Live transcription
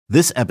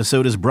This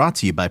episode is brought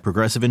to you by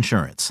Progressive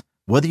Insurance.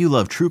 Whether you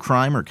love true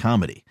crime or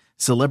comedy,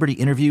 celebrity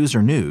interviews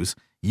or news,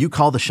 you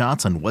call the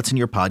shots on what's in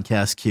your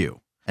podcast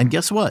queue. And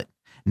guess what?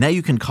 Now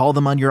you can call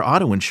them on your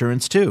auto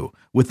insurance too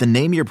with the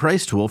Name Your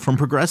Price tool from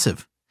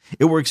Progressive.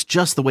 It works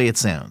just the way it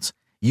sounds.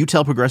 You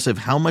tell Progressive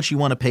how much you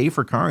want to pay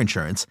for car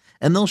insurance,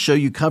 and they'll show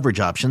you coverage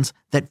options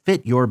that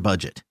fit your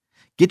budget.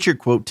 Get your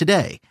quote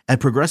today at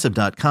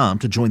Progressive.com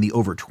to join the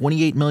over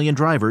 28 million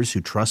drivers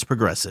who trust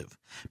Progressive.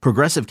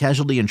 Progressive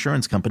Casualty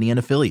Insurance Company and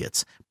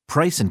Affiliates.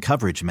 Price and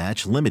coverage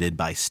match limited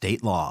by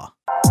state law.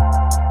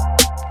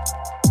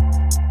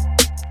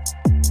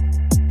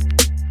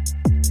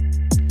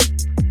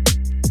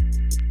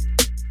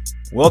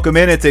 Welcome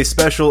in. It's a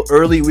special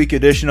early week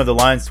edition of the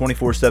Lions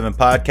 24/7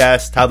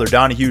 podcast. Tyler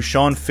Donahue,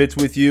 Sean Fitz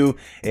with you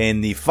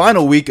in the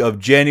final week of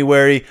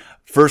January.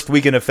 First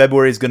weekend of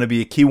February is going to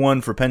be a key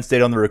one for Penn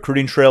State on the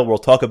recruiting trail. We'll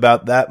talk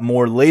about that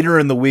more later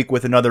in the week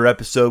with another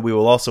episode. We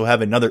will also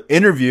have another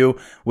interview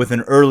with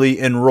an early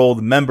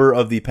enrolled member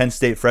of the Penn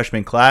State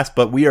freshman class.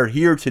 But we are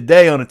here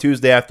today on a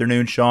Tuesday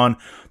afternoon, Sean,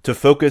 to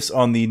focus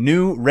on the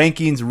new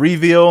rankings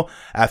reveal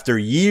after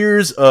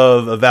years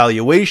of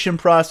evaluation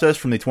process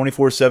from the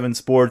 24/7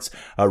 Sports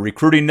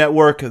recruiting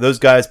network. Those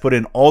guys put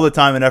in all the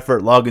time and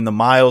effort logging the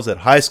miles at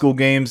high school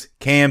games,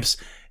 camps,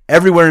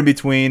 everywhere in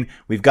between.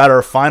 We've got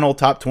our final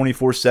top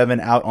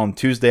 24/7 out on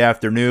Tuesday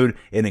afternoon.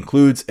 It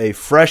includes a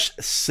fresh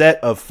set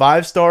of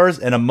 5 stars,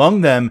 and among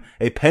them,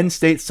 a Penn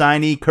State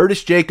signee,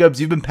 Curtis Jacobs.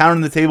 You've been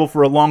pounding the table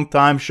for a long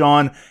time,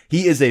 Sean.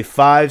 He is a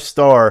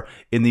 5-star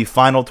in the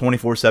final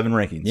 24/7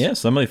 rankings. Yeah,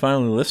 somebody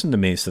finally listened to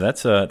me, so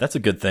that's a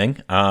good thing.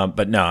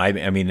 But no,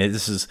 I mean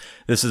this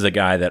is a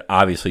guy that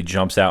obviously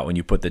jumps out when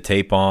you put the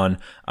tape on.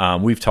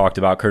 We've talked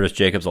about Curtis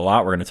Jacobs a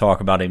lot. We're going to talk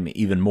about him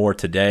even more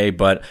today,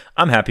 but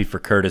I'm happy for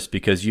Curtis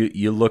because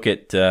you look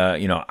at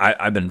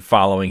I've been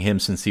following him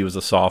since he was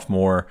a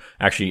sophomore.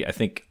 Actually, I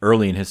think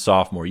early in his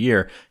sophomore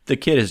year. The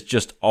kid has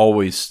just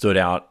always stood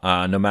out,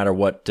 no matter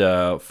what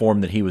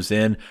form that he was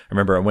in. I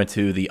remember I went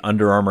to the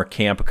Under Armour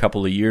camp a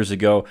couple of years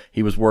ago.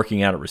 He was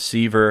working out at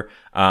receiver.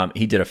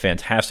 He did a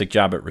fantastic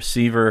job at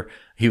receiver.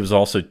 He was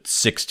also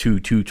 6'2",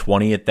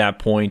 220 at that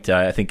point,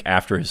 I think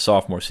after his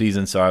sophomore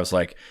season. So I was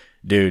like,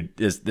 dude,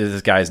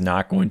 this guy is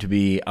not going to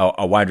be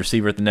a wide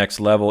receiver at the next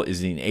level. Is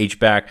he an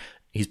H-back?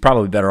 He's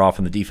probably better off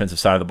on the defensive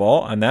side of the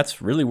ball, and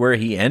that's really where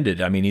he ended.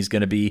 I mean, he's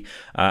going to be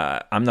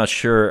I'm not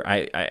sure.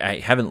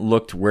 I haven't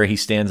looked where he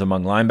stands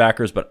among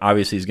linebackers, but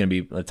obviously he's going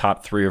to be the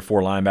top 3 or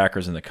 4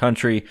 linebackers in the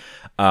country.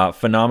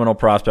 Phenomenal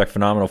prospect,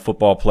 phenomenal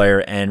football player,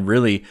 and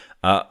really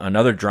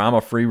another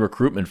drama-free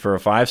recruitment for a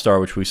 5-star,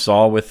 which we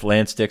saw with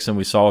Lance Dixon,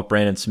 we saw with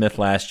Brandon Smith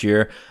last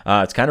year.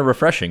 It's kind of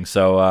refreshing.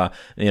 So,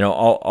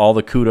 all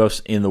the kudos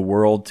in the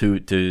world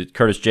to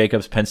Curtis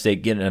Jacobs, Penn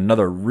State getting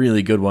another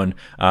really good one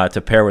to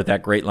pair with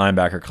that great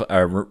linebacker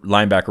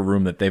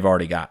room that they've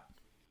already got.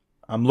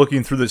 I'm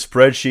looking through the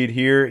spreadsheet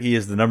here. He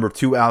is the number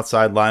 2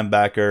 outside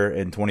linebacker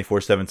in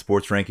 24/7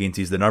 Sports rankings.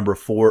 He's the number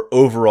 4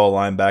 overall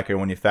linebacker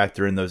when you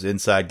factor in those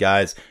inside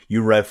guys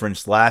you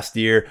referenced last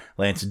year.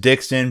 Lance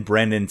Dixon,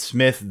 Brandon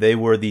Smith, they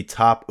were the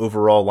top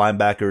overall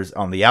linebackers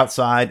on the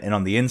outside and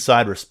on the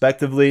inside,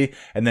 respectively.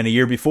 And then a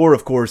year before,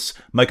 of course,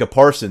 Micah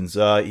Parsons.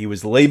 He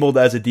was labeled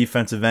as a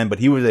defensive end, but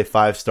he was a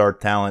 5-star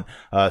talent.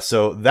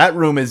 So that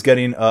room is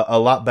getting a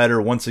lot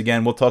better once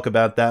again. We'll talk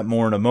about that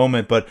more in a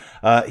moment. But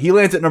he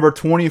lands at number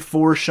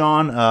 24.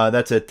 Sean,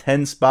 that's a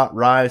 10-spot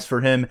rise for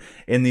him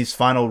in these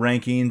final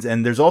rankings.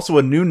 And there's also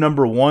a new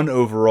number 1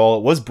 overall.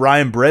 It was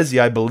Bryan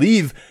Bresee, I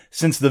believe,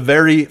 since the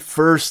very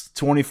first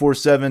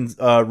 24/7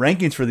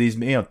 rankings for these,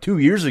 2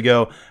 years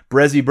ago.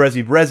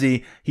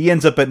 Bresee. He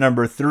ends up at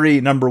number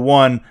 3. Number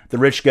 1, the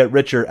rich get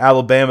richer.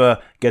 Alabama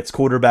gets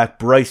quarterback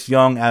Bryce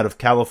Young out of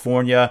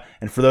California.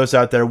 And for those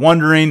out there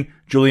wondering,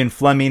 Julian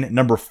Fleming,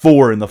 number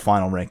 4 in the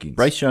final rankings.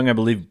 Bryce Young, I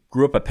believe,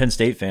 grew up a Penn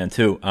State fan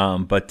too,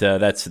 but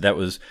that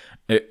was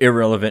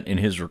irrelevant in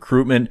his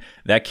recruitment.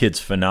 That kid's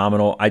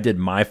phenomenal. I did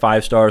my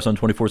 5 stars on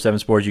 24/7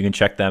 Sports. You can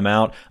check them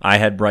out. I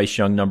had Bryce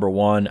Young number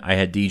 1. I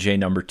had DJ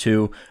number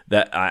 2.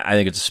 That I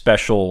think it's a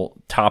special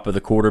top of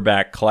the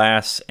quarterback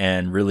class,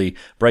 and really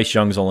Bryce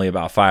Young's only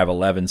about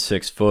 5'11",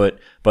 6 foot,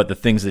 but the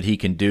things that he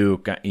can do,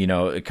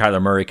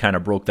 Kyler Murray kind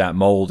of broke that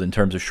mold in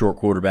terms of short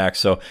quarterbacks.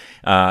 So,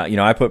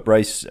 I put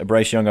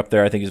Bryce Young up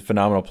there. I think he's a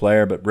phenomenal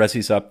player, but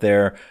Bresee's up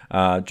there.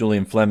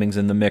 Julian Fleming's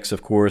in the mix,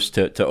 of course,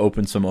 to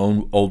open some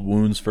old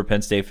wounds for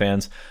Penn State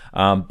fans.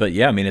 But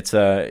yeah, I mean, it's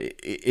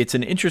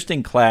an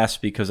interesting class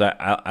because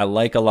I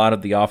like a lot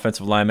of the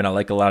offensive linemen. I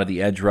like a lot of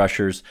the edge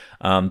rushers.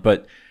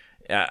 But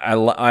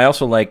I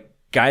also like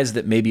guys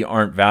that maybe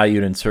aren't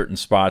valued in certain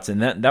spots.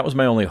 And that was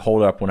my only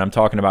holdup when I'm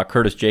talking about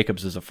Curtis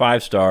Jacobs as a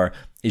 5-star,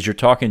 is you're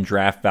talking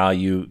draft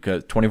value.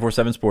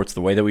 24/7 Sports, the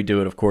way that we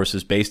do it, of course,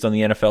 is based on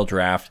the NFL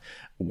draft.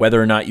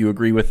 Whether or not you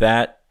agree with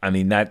that, I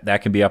mean,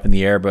 that can be up in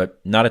the air, but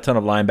not a ton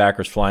of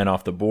linebackers flying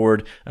off the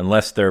board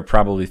unless they're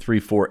probably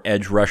 3-4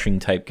 edge rushing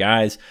type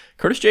guys.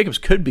 Curtis Jacobs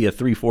could be a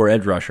 3-4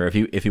 edge rusher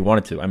if he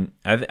wanted to.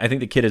 I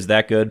think the kid is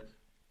that good.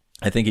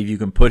 I think if you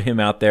can put him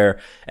out there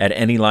at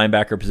any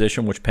linebacker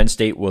position, which Penn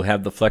State will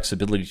have the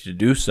flexibility to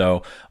do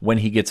so when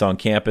he gets on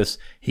campus,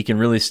 he can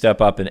really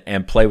step up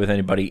and play with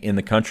anybody in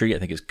the country. I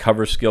think his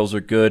cover skills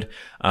are good.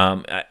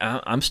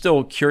 I'm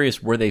still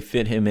curious where they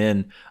fit him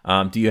in.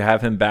 Do you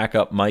have him back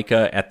up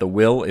Micah at the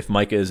will, if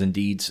Micah is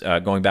indeed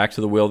going back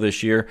to the will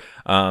this year?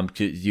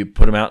 Do you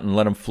put him out and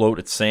let him float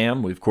at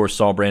Sam? We, of course,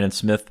 saw Brandon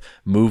Smith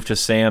move to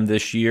Sam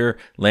this year.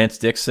 Lance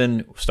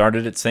Dixon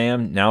started at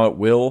Sam, now at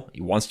will.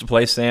 He wants to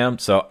play Sam.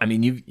 So, I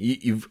mean,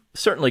 you've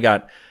certainly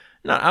got,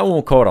 I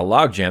won't call it a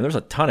logjam. There's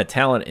a ton of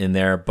talent in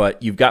there,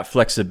 but you've got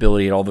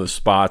flexibility at all those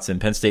spots. And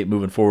Penn State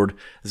moving forward,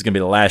 this is going to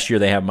be the last year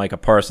they have Micah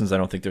Parsons. I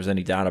don't think there's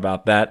any doubt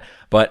about that.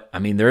 But, I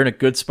mean, they're in a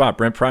good spot.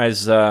 Brent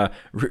Pry's,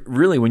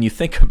 really, when you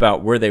think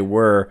about where they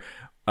were,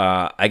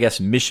 I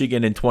guess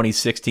Michigan in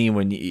 2016,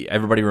 when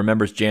everybody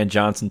remembers Jan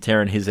Johnson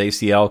tearing his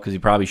ACL because he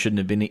probably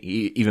shouldn't have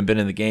even been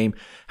in the game.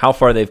 How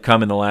far they've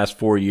come in the last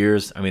 4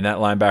 years. I mean, that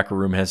linebacker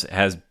room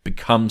has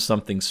become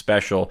something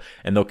special,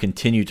 and they'll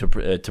continue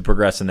to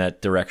progress in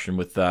that direction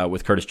with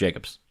Curtis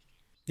Jacobs.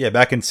 Yeah,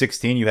 back in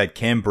 16, you had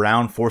Cam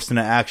Brown forced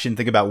into action.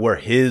 Think about where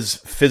his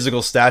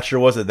physical stature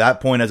was at that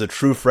point as a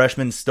true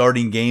freshman,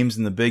 starting games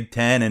in the Big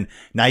Ten. And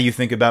now you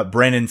think about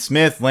Brandon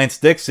Smith, Lance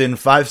Dixon,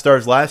 5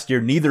 stars last year.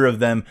 Neither of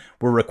them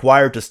were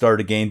required to start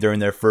a game during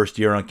their first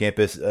year on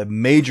campus. A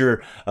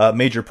major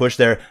push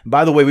there.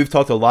 By the way, we've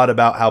talked a lot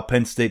about how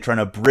Penn State trying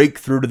to break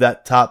through to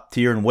that top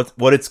tier and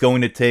what it's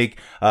going to take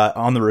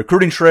on the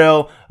recruiting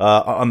trail,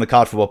 on the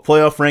college football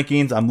playoff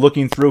rankings. I'm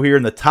looking through here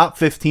in the top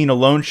 15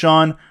 alone,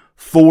 Sean.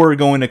 4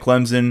 going to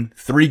Clemson,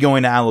 3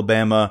 going to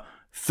Alabama,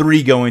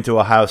 3 going to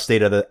Ohio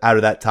State out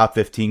of that top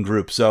 15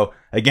 group. So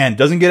again,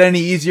 doesn't get any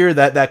easier.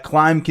 That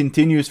climb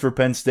continues for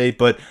Penn State,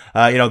 but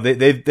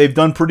they've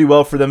done pretty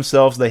well for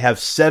themselves. They have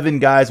 7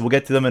 guys. We'll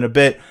get to them in a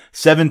bit.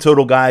 7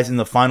 total guys in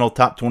the final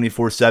top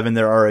 24/7.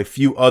 There are a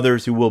few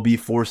others who will be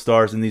 4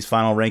 stars in these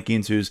final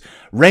rankings, whose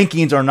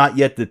rankings are not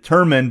yet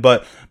determined.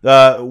 But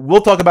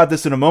we'll talk about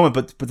this in a moment.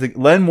 But to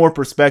lend more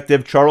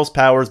perspective, Charles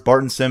Powers,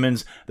 Barton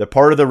Simmons, they're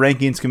part of the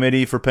rankings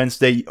committee for Penn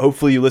State.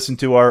 Hopefully, you listened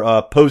to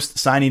our post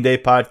signing day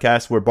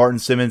podcast where Barton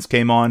Simmons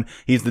came on.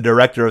 He's the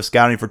director of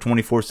scouting for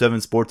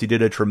 24/7 Sports. He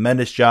did a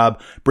tremendous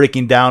job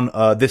breaking down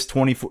this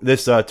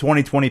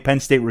 2020 Penn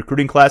State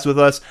recruiting class with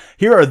us.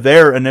 Here are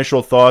their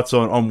initial thoughts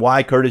on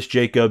why Curtis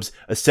Jacobs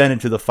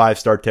ascended to the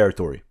 5-star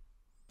territory.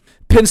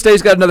 Penn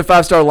State's got another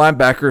 5-star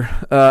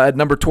linebacker at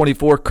number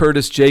 24,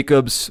 Curtis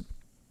Jacobs.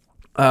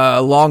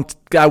 Long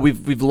guy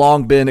we've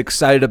long been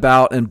excited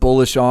about and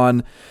bullish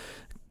on,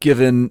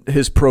 given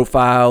his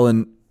profile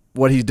and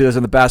what he does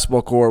in the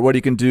basketball court, what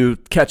he can do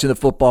catching the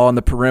football on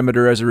the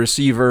perimeter as a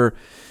receiver.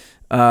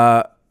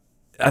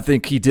 I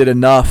think he did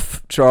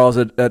enough, Charles,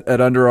 at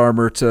Under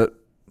Armour to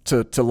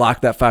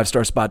lock that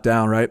 5-star spot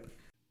down, right?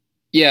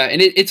 Yeah,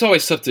 and it's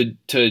always tough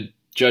to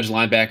judge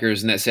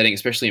linebackers in that setting,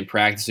 especially in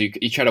practice. So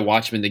you try to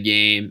watch them in the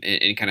game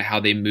and kind of how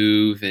they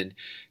move. And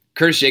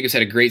Curtis Jacobs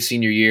had a great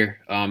senior year.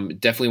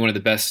 Definitely one of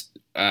the best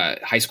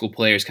high school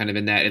players kind of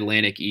in that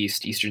Atlantic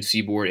Eastern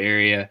Seaboard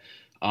area.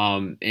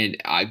 And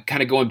I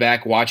kind of going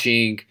back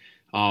watching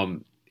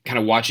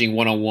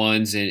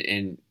one-on-ones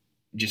and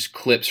just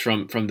clips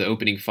from the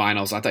opening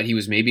finals. I thought he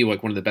was maybe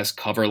like one of the best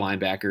cover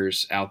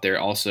linebackers out there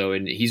also.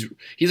 And he's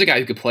a guy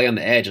who could play on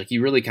the edge. Like he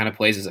really kind of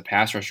plays as a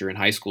pass rusher in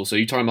high school. So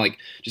you're talking about like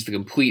just the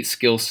complete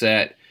skill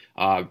set,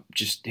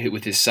 just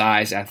with his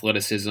size,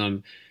 athleticism,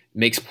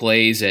 makes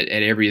plays at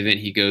every event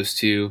he goes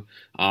to,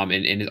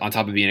 and on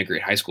top of being a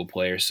great high school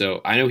player.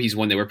 So I know he's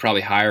one that we're probably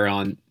higher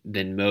on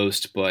than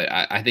most, but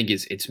I think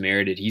it's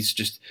merited. He's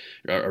just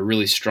a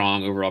really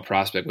strong overall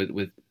prospect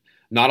with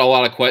not a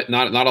lot of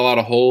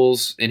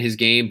holes in his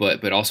game,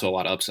 but also a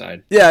lot of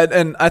upside. Yeah,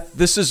 and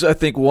this is, I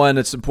think, one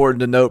that's important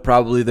to note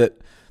probably that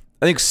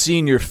I think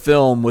senior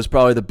film was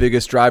probably the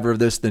biggest driver of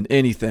this than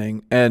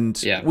anything. And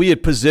we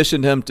had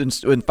positioned him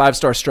in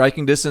 5-star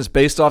striking distance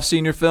based off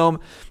senior film,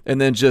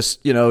 and then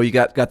just, you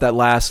got that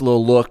last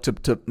little look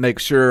to make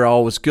sure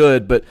all was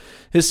good. But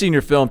his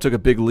senior film took a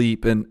big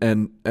leap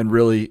and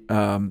really,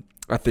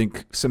 I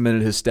think,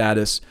 cemented his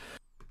status.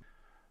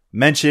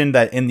 Mentioned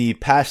that in the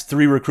past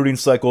 3 recruiting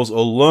cycles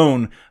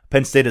alone,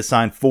 Penn State has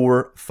signed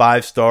 4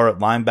 5-star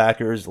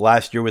linebackers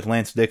last year with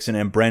Lance Dixon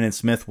and Brandon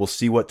Smith. We'll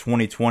see what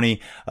 2020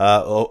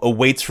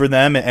 awaits for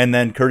them. And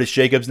then Curtis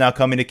Jacobs now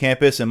coming to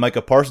campus and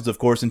Micah Parsons, of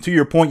course. And to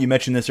your point, you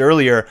mentioned this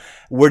earlier,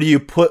 where do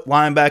you put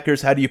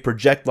linebackers? How do you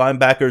project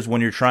linebackers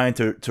when you're trying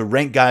to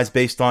rank guys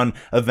based on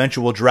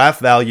eventual draft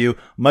value?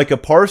 Micah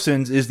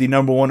Parsons is the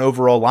number 1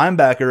 overall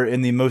linebacker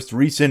in the most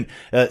recent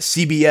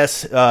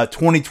CBS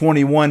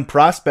 2021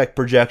 prospect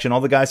projection. All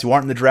the guys who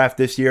aren't in the draft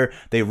this year,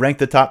 they ranked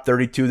the top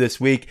 32 this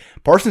week.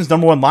 Parsons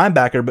number 1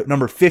 linebacker, but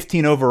number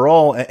 15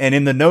 overall. And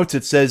in the notes,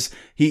 it says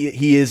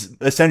he is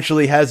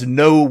essentially has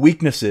no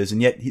weaknesses,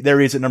 and yet there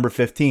he is at number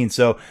 15.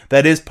 So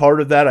that is part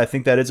of that. I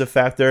think that is a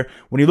factor.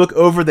 When you look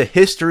over the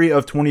history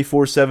of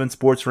 24/7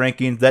 Sports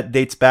Rankings, that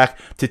dates back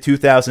to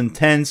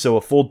 2010, so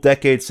a full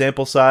decade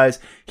sample size.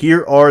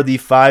 Here are the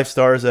 5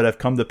 stars that have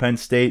come to Penn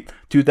State.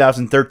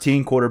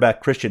 2013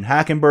 quarterback Christian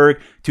Hackenberg,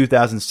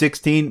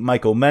 2016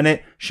 Michael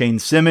Menet, Shane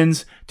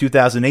Simmons,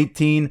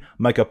 2018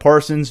 Micah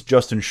Parsons,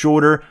 Justin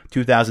Shorter,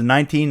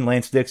 2019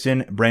 Lance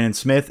Dixon, Brandon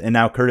Smith, and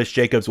now Curtis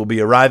Jacobs will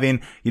be arriving.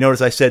 You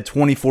notice I said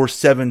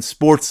 24/7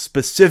 sports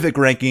specific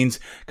rankings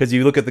because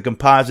you look at the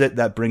composite,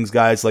 that brings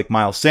guys like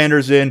Miles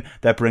Sanders in,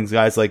 that brings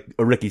guys like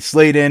Ricky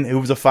Slade in, who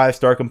was a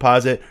 5-star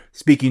composite,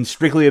 speaking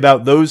strictly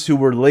about those who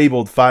were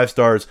labeled 5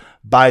 stars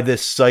by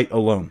this site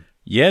alone.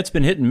 Yeah, it's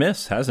been hit and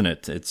miss, hasn't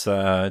it? It's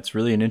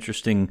really an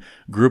interesting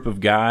group of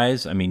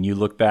guys. I mean, you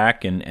look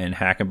back and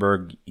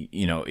Hackenberg,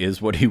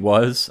 is what he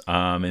was,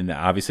 and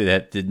obviously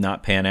that did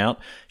not pan out.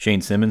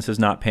 Shane Simmons has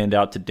not panned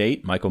out to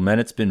date. Michael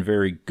Menet's been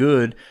very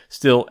good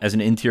still as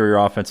an interior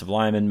offensive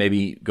lineman.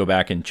 Maybe go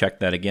back and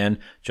check that again.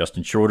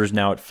 Justin Shorter's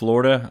now at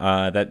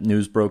Florida. That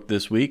news broke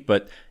this week,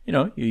 but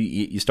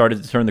you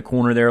started to turn the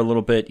corner there a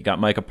little bit. You got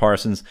Micah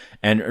Parsons,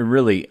 and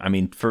really, I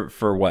mean,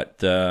 for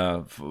what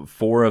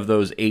 5 of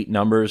those 8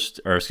 numbers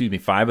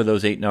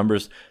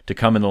to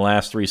come in the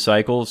last 3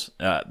 cycles,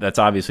 that's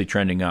obviously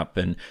trending up.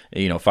 And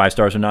 5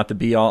 stars are not the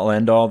be all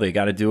end all. They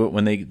got to do it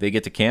when they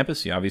get to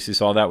campus. You obviously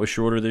saw that with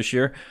Shorter this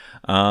year,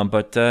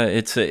 but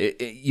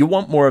you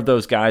want more of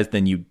those guys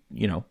than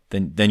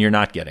then you're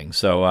not getting.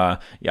 So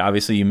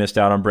obviously you missed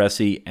out on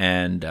Bresci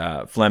and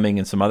Fleming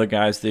and some other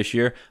guys this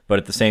year, but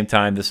at the same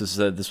time, this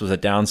was a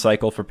down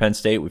cycle for Penn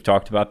State. We've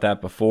talked about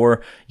that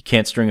before. You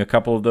can't string a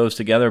couple of those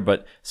together,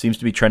 but seems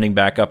to be trending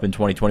back up in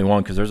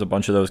 2021 because there's a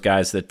bunch of those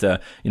guys that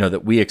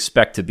that we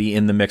expect to be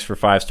in the mix for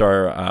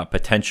 5-star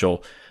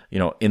potential,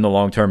 in the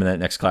long term in that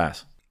next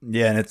class.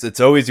 Yeah, and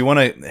it's always, you want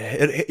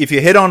to, if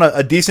you hit on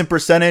a decent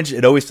percentage,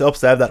 it always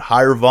helps to have that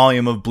higher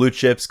volume of blue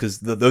chips because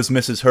those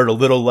misses hurt a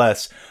little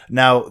less.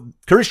 Now,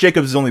 Curtis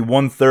Jacobs is only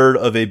 1/3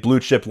 of a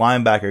blue chip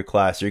linebacker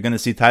class. You're going to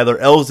see Tyler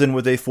Elsdon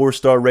with a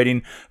 4-star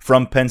rating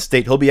from Penn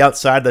State. He'll be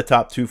outside the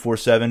top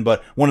 247,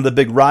 but one of the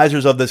big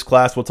risers of this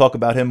class, we'll talk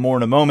about him more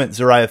in a moment,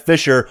 Zariah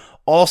Fisher,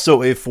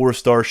 also a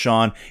 4-star,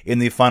 Sean, in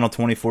the final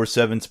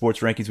 24/7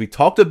 Sports Rankings. We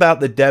talked about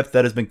the depth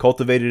that has been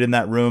cultivated in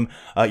that room.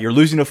 You're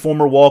losing a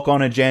former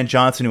walk-on in Jan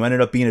Johnson, who ended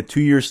up being a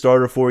 2-year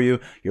starter for you.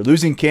 You're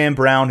losing Cam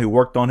Brown, who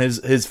worked on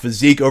his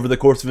physique over the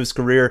course of his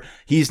career.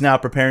 He's now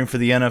preparing for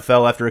the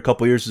NFL after a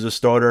couple years as a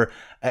starter.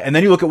 And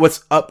then you look at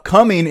what's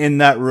upcoming in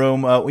that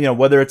room,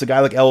 whether it's a guy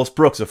like Ellis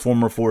Brooks, a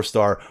former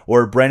 4-star,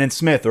 or Brandon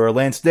Smith, or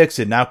Lance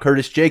Dixon, now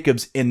Curtis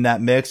Jacobs in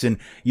that mix, and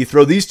you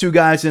throw these 2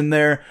 guys in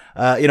there,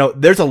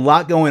 there's a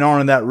lot going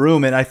on in that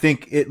room, and I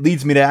think it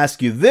leads me to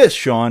ask you this,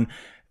 Sean.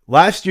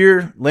 Last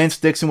year, Lance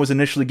Dixon was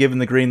initially given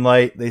the green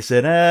light. They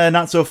said,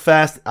 not so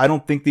fast. I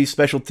don't think these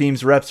special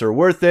teams reps are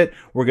worth it.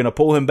 We're going to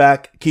pull him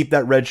back, keep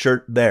that red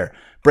shirt there.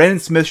 Brandon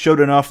Smith showed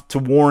enough to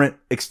warrant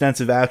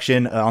extensive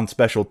action on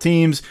special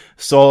teams,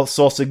 saw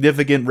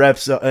significant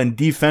reps in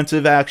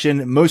defensive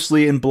action,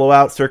 mostly in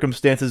blowout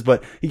circumstances,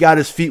 but he got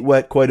his feet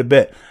wet quite a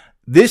bit.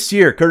 This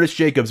year, Curtis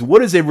Jacobs,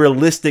 what is a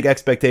realistic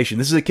expectation?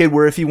 This is a kid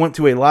where if he went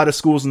to a lot of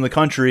schools in the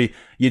country,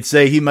 you'd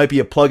say he might be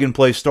a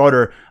plug-and-play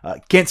starter.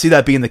 Can't see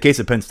that being the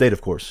case at Penn State,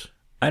 of course.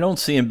 I don't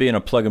see him being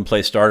a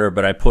plug-and-play starter,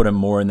 but I put him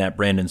more in that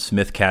Brandon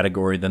Smith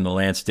category than the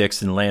Lance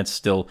Dixon. Lance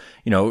still,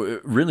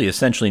 really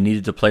essentially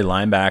needed to play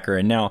linebacker.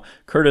 And now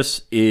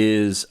Curtis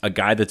is a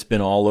guy that's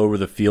been all over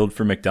the field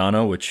for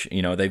McDonough, which,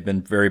 they've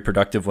been very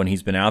productive when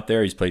he's been out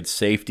there. He's played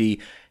safety.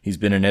 He's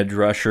been an edge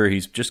rusher.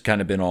 He's just kind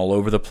of been all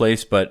over the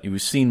place, but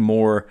we've seen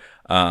more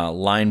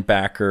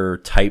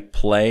linebacker type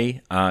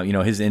play.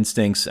 His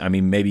instincts. I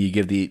mean, maybe you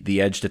give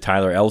the edge to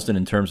Tyler Elsdon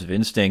in terms of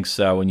instincts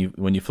when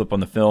you flip on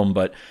the film.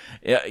 But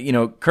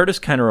Curtis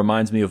kind of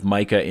reminds me of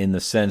Micah in the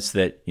sense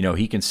that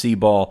he can see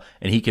ball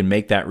and he can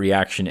make that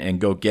reaction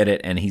and go get it.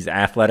 And he's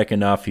athletic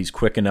enough. He's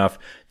quick enough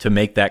to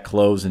make that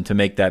close and to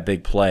make that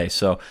big play.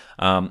 So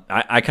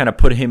I kind of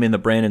put him in the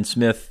Brandon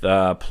Smith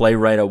play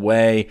right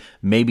away.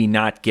 Maybe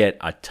not get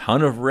a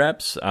ton of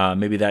reps.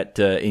 Maybe that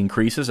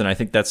increases, and I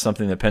think that's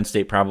something that Penn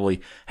State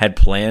probably had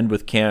planned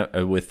with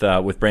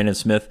Brandon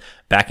Smith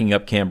backing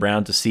up Cam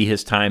Brown to see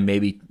his time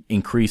maybe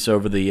increase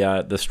over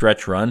the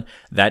stretch run.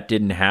 That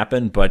didn't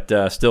happen, but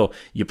still,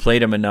 you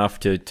played him enough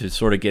to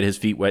sort of get his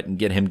feet wet and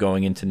get him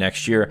going into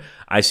next year.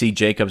 I see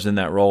Jacobs in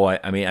that role.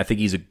 I think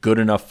he's a good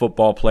enough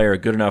football player, a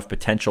good enough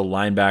potential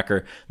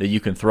linebacker that you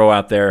can throw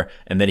out there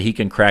and that he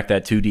can crack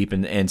that 2 deep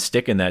and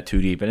stick in that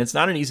 2 deep. And it's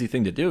not an easy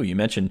thing to do. You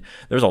mentioned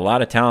there's a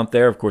lot of talent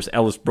there. Of course,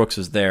 Ellis Brooks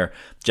is there.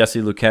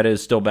 Jesse Luketa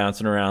is still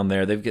bouncing around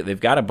there. They've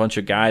got a bunch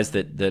of guys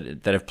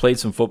that have played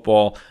some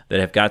football, that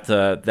have got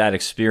that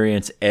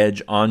experience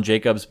edge on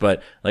Jacobs.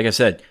 But like I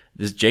said,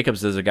 this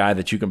Jacobs is a guy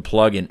that you can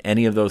plug in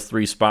any of those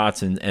 3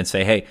 spots and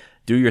say, hey,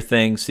 do your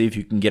thing, see if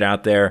you can get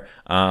out there.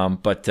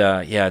 But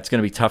it's going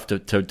to be tough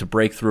to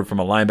break through from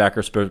a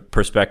linebacker's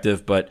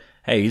perspective. But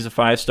hey, he's a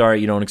 5-star.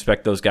 You don't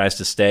expect those guys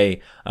to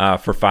stay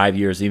for 5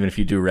 years, even if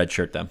you do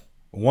redshirt them.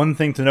 One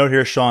thing to note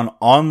here, Sean,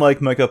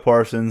 unlike Micah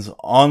Parsons,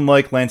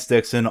 unlike Lance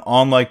Dixon,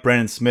 unlike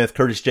Brandon Smith,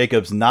 Curtis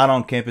Jacobs not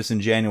on campus in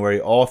January.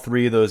 All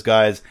three of those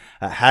guys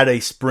had a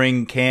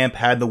spring camp,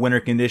 had the winter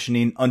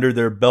conditioning under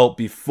their belt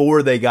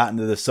before they got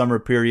into the summer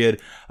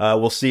period.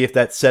 We'll see if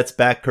that sets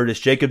back Curtis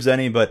Jacobs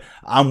any, but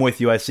I'm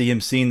with you. I see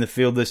him seeing the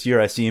field this year.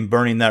 I see him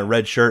burning that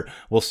red shirt.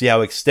 We'll see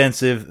how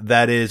extensive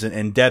that is,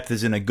 and depth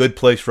is in a good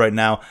place right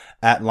now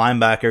at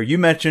linebacker. You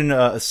mentioned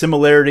a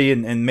similarity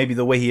and maybe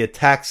the way he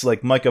attacks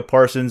like Micah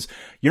Parsons.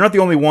 You're not the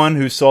only one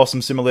who saw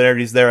some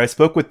similarities there. I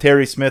spoke with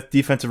Terry Smith,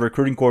 defensive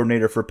recruiting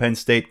coordinator for Penn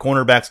State,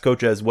 cornerbacks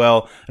coach as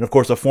well, and of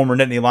course a former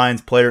Nittany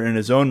Lions player in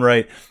his own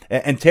right.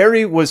 And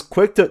Terry was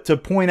quick to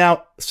point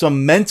out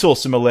some mental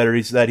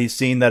similarities that he's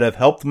seen that have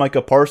helped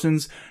Micah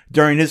Parsons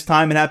during his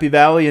time in Happy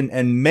Valley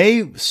and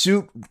may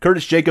suit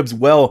Curtis Jacobs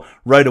well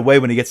right away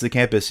when he gets to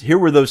campus. Here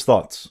were those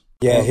thoughts.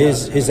 Yeah,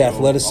 his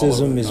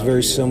athleticism is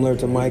very similar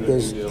to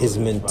Micah's. His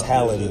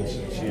mentality,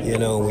 you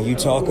know, when you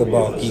talk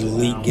about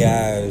elite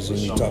guys and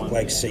you talk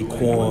like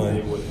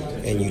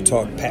Saquon and you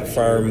talk Pat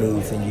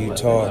Freiermuth and you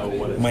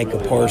talk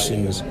Micah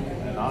Parsons,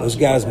 those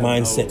guys'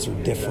 mindsets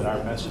are different.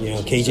 You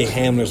know, KJ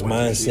Hamler's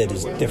mindset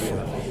is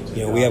different.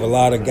 You know, we have a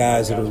lot of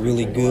guys that are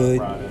really good,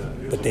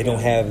 but they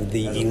don't have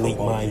the elite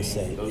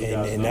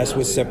mindset. And that's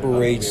what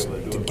separates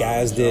the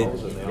guys that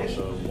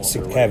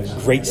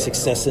have great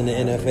success in the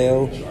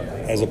NFL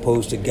as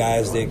opposed to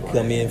guys that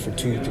come in for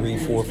 2, 3,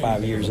 4,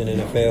 5 years in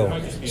the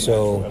NFL.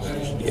 So,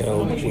 you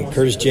know, with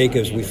Curtis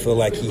Jacobs, we feel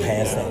like he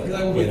has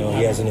that. You know,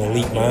 he has an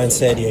elite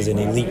mindset. He has an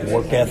elite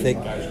work ethic.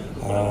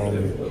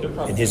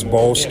 And his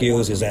ball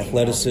skills, his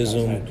athleticism,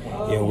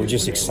 you know, we're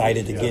just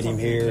excited to get him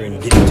here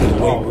and get him to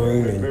the weight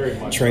room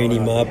and train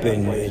him up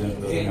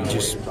and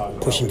just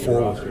push him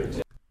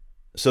forward.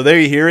 So there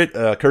you hear it.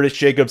 Curtis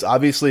Jacobs,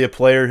 obviously a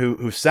player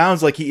who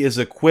sounds like he is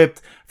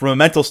equipped from a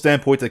mental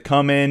standpoint to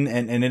come in,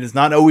 and it is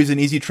not always an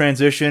easy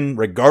transition,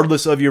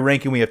 regardless of your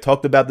ranking. We have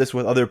talked about this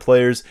with other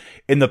players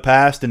in the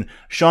past. And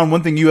Sean,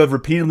 one thing you have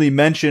repeatedly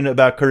mentioned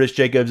about Curtis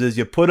Jacobs is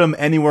you put him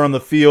anywhere on the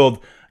field,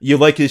 you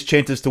like his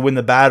chances to win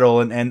the battle,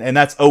 and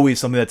that's always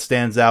something that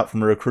stands out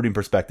from a recruiting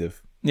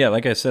perspective. Yeah,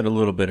 like I said a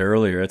little bit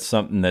earlier, it's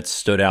something that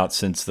stood out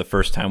since the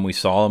first time we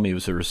saw him. He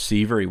was a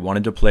receiver. He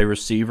wanted to play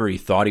receiver. He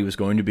thought he was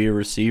going to be a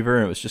receiver.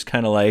 And it was just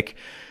kind of like,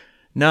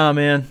 nah,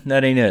 man,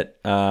 that ain't it.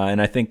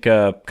 And I think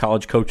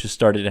college coaches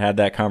started to have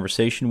that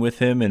conversation with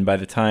him. And by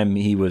the time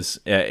he was,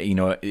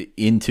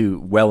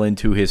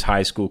 into his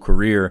high school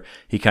career,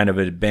 he kind of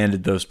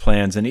abandoned those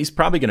plans. And he's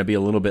probably going to be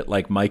a little bit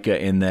like Micah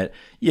in that,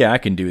 yeah, I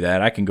can do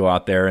that. I can go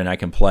out there and I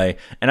can play.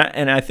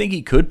 And I think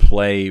he could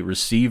play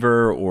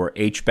receiver or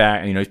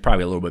H-back. You know, he's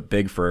probably a little bit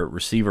big for a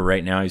receiver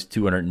right now. He's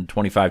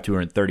 225,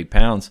 230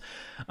 pounds.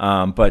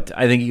 But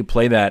I think he could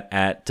play that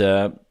at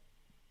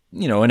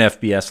an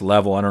FBS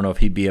level. I don't know if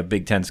he'd be a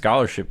Big Ten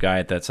scholarship guy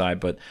at that side,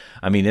 but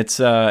I mean,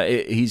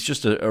 he's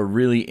just a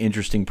really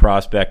interesting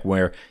prospect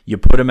where you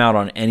put him out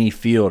on any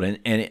field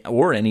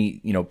or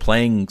any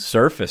playing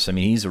surface. I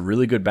mean, he's a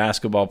really good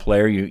basketball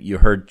player. You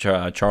heard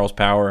Charles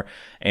Power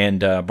and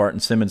Barton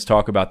Simmons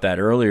talk about that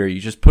earlier. You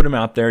just put him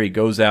out there, he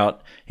goes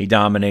out, he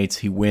dominates,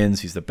 he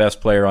wins. He's the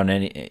best player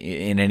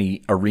in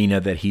any arena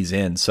that he's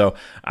in. So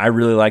I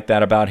really like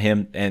that about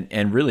him,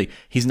 and really,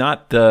 he's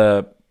not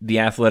the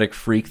athletic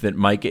freak that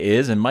Micah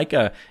is. And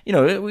Micah,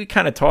 we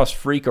kind of toss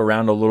freak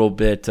around a little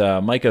bit.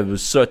 Micah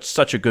was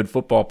such a good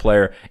football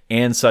player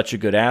and such a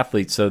good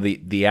athlete, so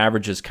the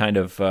average is kind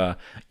of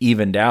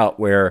evened out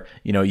where,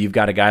 you've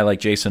got a guy like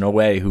Jason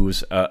Owe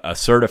who's a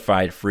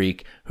certified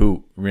freak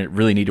who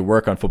really need to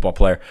work on football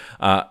player.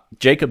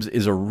 Jacobs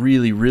is a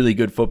really, really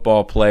good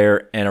football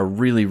player and a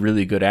really,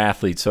 really good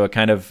athlete, so it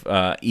kind of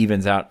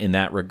evens out in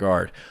that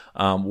regard.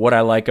 What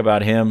I like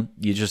about him,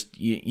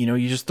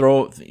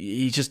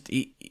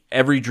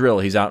 every drill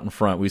he's out in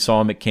front. We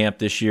saw him at camp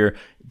this year.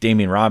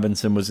 Damian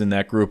Robinson was in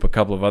that group. A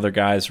couple of other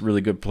guys,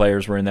 really good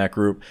players, were in that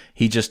group.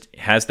 He just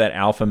has that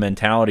alpha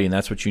mentality, and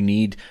that's what you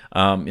need,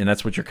 and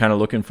that's what you're kind of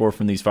looking for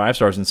from these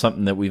 5-stars, and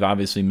something that we've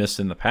obviously missed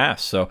in the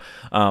past. So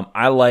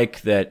I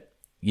like that.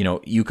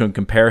 You can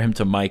compare him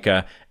to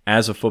Micah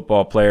as a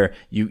football player.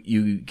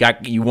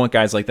 You want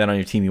guys like that on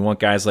your team. You want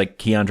guys like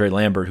Keandre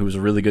Lambert, who was a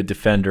really good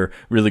defender,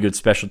 really good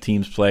special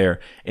teams player.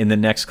 In the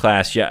next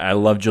class, I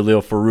love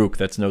Jaleel Farouk.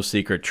 That's no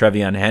secret.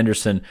 Trevion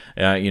Henderson,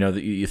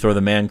 you throw the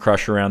man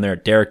crush around there.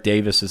 Derek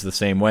Davis is the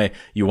same way.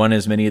 You want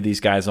as many of these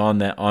guys on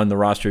the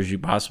roster as you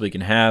possibly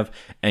can have,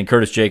 and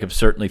Curtis Jacobs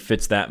certainly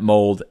fits that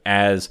mold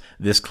as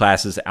this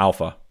class's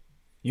alpha.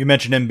 You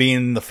mentioned him being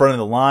in the front of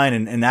the line,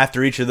 and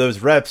after each of those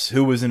reps,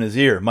 who was in his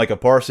ear? Micah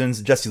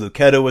Parsons, Jesse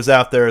Luketa was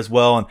out there as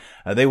well, and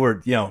they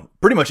were,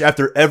 pretty much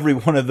after every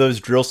one of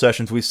those drill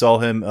sessions we saw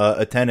him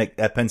attend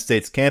at Penn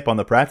State's camp on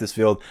the practice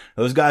field.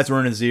 Those guys were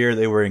in his ear.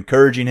 They were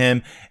encouraging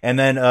him. And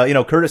then,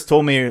 Curtis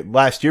told me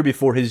last year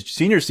before his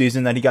senior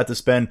season that he got to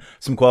spend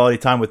some quality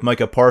time with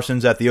Micah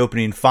Parsons at the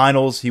opening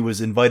finals. He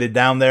was invited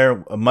down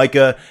there.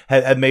 Micah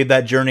had made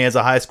that journey as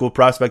a high school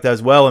prospect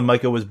as well, and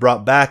Micah was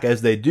brought back,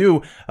 as they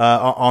do,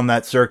 on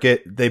that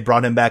circuit. They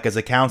brought him back as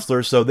a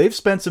counselor, so they've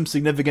spent some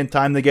significant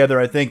time together.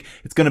 I think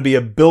it's going to be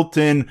a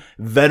built-in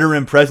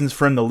veteran presence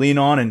for him to lean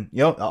on,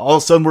 and all of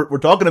a sudden we're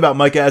talking about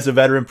Micah as a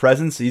veteran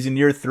presence. He's in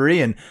year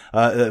 3, and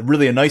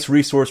really a nice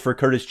resource for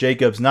Curtis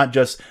Jacobs, not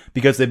just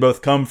because they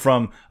both come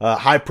from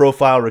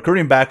high-profile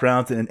recruiting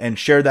backgrounds and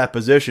share that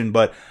position,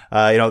 but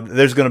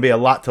there's going to be a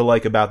lot to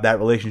like about that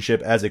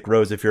relationship as it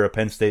grows if you're a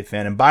Penn State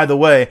fan. And by the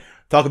way,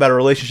 talk about a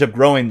relationship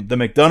growing. The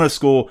McDonough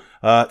School,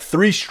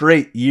 3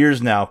 straight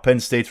years now, Penn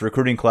State's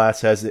recruiting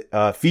class has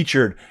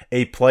featured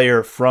a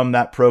player from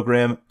that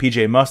program.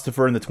 PJ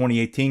Mustipher in the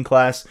 2018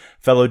 class,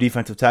 fellow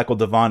defensive tackle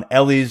Devon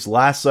Ellies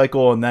last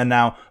cycle, and then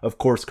now, of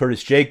course,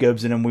 Curtis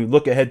Jacobs. And when we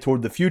look ahead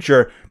toward the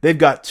future, they've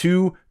got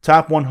 2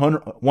 top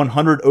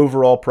 100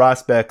 overall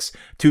prospects,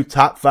 2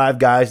 top 5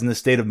 guys in the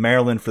state of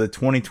Maryland for the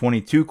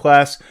 2022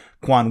 class.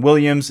 Quan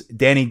Williams,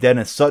 Danny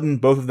Dennis Sutton,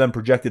 both of them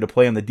projected to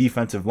play on the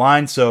defensive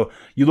line. So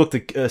you look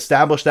to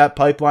establish that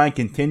pipeline,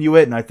 continue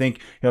it, and I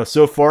think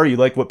so far you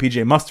like what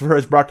PJ Mustipher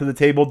has brought to the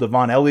table.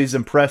 Devon Ellie's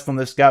impressed on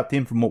this scout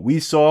team from what we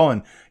saw,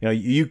 and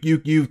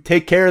you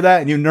take care of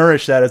that and you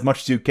nourish that as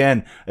much as you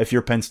can if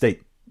you're Penn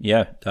State.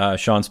 Yeah,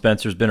 Sean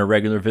Spencer's been a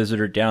regular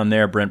visitor down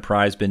there. Brent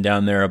Pry's been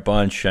down there a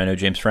bunch. I know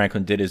James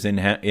Franklin did his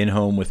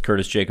in-home with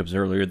Curtis Jacobs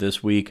earlier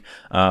this week.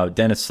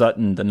 Dennis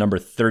Sutton, the number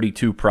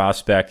 32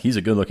 prospect, he's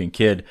a good-looking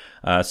kid,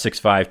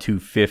 6'5",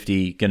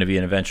 250, going to be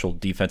an eventual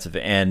defensive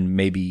end,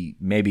 maybe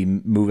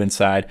move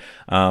inside.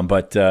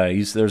 But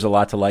there's a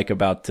lot to like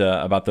about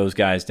those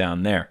guys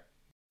down there.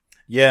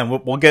 Yeah, and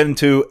we'll get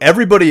into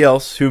everybody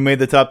else who made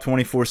the top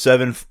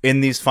 24/7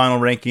 in these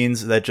final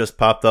rankings that just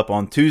popped up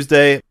on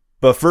Tuesday.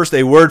 But first,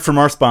 a word from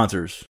our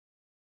sponsors.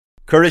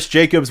 Curtis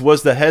Jacobs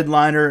was the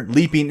headliner,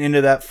 leaping into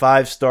that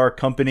 5-star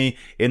company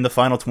in the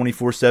final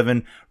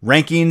 24/7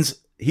 rankings.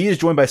 He is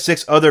joined by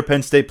 6 other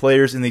Penn State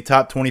players in the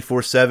top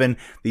 24/7.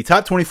 The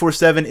top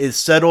 24/7 is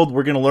settled.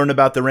 We're going to learn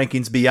about the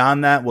rankings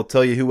beyond that. We'll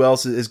tell you who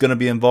else is going to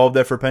be involved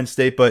there for Penn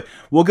State, but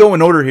we'll go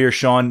in order here,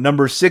 Sean.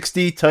 Number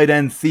 60, tight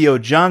end Theo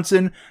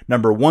Johnson.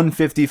 Number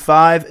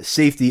 155,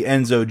 safety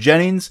Enzo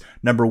Jennings.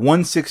 Number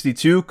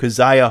 162,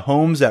 Keziah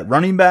Holmes at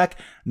running back.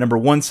 Number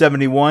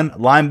 171,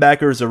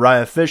 linebacker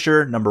Zariah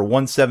Fisher. Number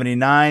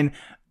 179,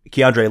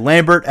 Keandre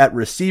Lambert at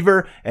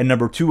receiver, and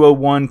number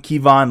 201,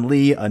 Kevon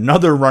Lee,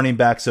 another running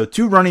back. So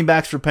 2 running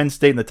backs for Penn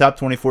State in the top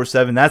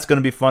 24/7. That's going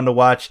to be fun to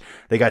watch.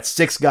 They got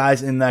 6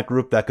 guys in that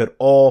group that could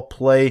all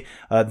play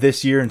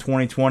this year in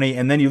 2020.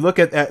 And then you look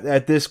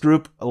at this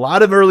group, a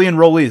lot of early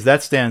enrollees.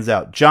 That stands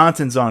out.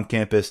 Johnson's on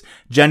campus.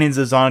 Jennings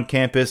is on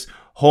campus.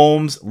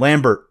 Holmes,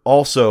 Lambert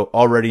also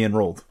already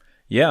enrolled.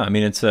 Yeah, I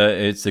mean, it's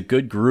a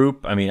good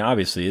group. I mean,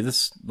 obviously,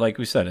 this, like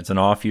we said, it's an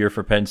off year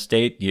for Penn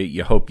State.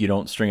 You hope you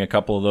don't string a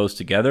couple of those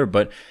together,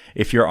 but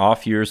if your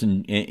off years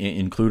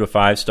include a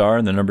 5-star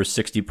and the number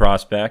 60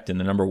 prospect and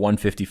the number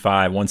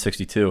 155,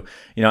 162,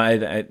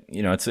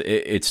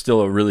 it's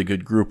still a really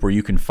good group where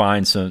you can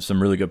find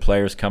some really good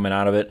players coming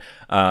out of it.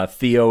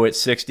 Theo at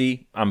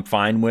 60, I'm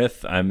fine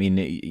with. I mean,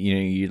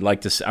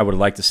 I would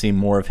like to see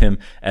more of him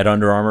at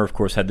Under Armour. Of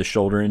course, had the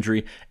shoulder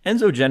injury.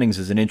 Enzo Jennings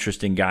is an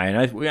interesting guy,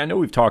 and I know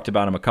we've talked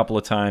about him a couple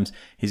of times.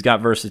 He's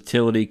got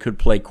versatility, could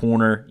play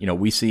corner.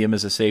 We see him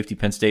as a safety.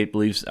 Penn State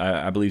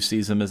I believe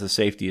sees him as a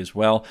safety as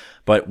well.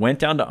 But went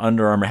down to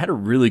Under Armour, had a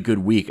really good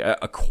week,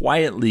 a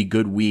quietly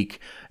good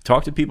week.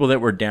 Talked to people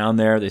that were down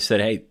there. They said,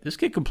 hey, this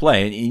kid can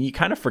play. And you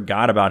kind of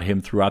forgot about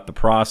him throughout the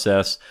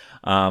process.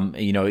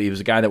 He was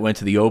a guy that went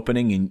to the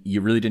opening, and you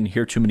really didn't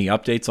hear too many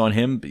updates on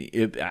him.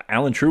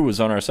 Alan True was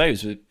on our site.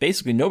 It was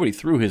basically nobody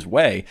threw his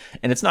way,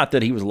 and it's not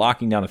that he was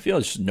locking down the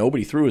field. It's just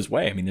nobody threw his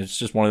way. I mean, it's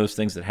just one of those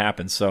things that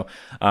happens. So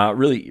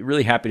really,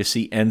 really happy to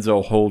see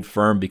Enzo hold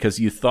firm, because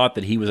you thought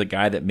that he was a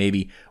guy that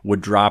maybe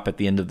would drop at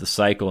the end of the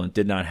cycle, and it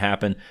did not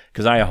happen.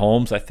 Keziah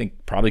Holmes, I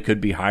think, probably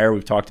could be higher.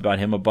 We've talked about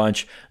him a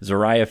bunch.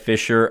 Zariah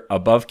Fisher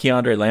above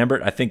Keandre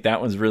Lambert. I think that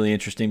one's really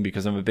interesting,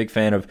 because I'm a big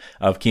fan of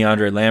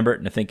Keandre Lambert,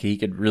 and I think he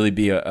could really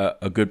be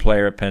a good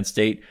player at Penn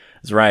State.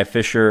 Zariah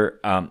Fisher,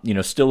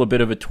 still a bit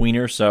of a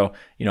tweener, so,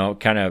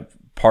 kind of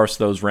parse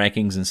those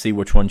rankings and see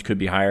which ones could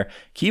be higher.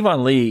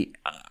 Kevon Lee,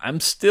 I'm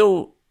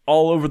still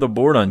all over the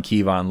board on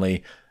Kevon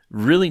Lee.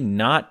 Really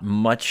not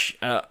much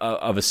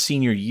of a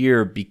senior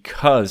year,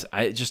 because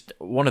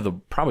one of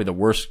the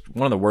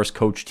worst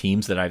coach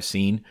teams that I've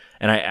seen.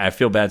 And I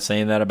feel bad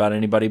saying that about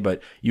anybody,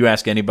 but you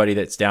ask anybody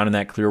that's down in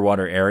that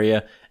Clearwater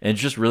area, and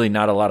it's just really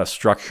not a lot of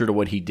structure to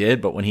what he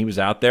did. But when he was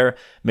out there,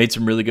 made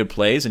some really good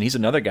plays, and he's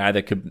another guy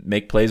that could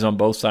make plays on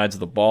both sides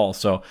of the ball.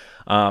 So,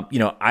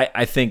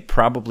 I think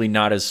probably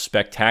not as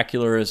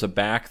spectacular as a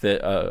back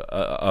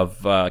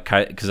of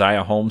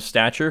Keziah Holmes'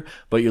 stature.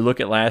 But you look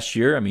at last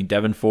year, I mean,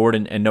 Devin Ford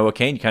and Noah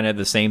Cain kind of had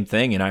the same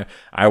thing, and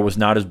I was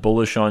not as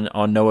bullish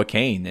on Noah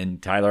Cain.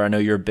 And Tyler, I know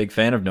you're a big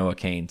fan of Noah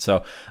Cain,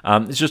 so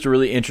it's just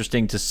really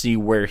interesting to see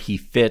where he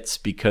fits,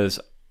 because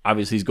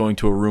obviously he's going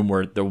to a room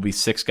where there will be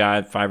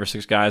 5 or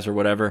 6 guys or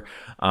whatever.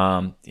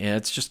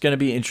 It's just going to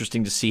be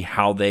interesting to see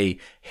how they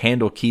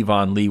handle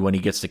Kevon Lee when he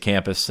gets to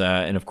campus.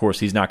 And of course,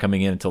 he's not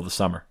coming in until the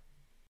summer.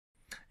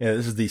 Yeah,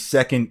 this is the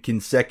second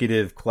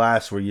consecutive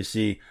class where you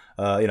see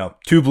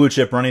two blue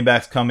chip running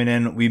backs coming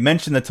in. We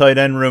mentioned the tight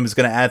end room is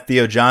going to add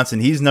Theo Johnson.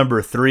 He's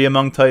number 3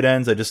 among tight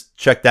ends. I just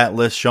checked that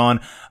list, Sean.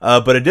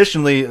 But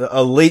additionally,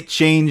 a late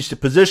change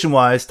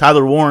position-wise,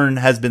 Tyler Warren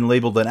has been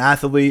labeled an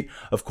athlete.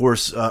 Of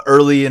course,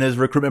 early in his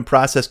recruitment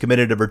process,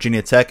 committed to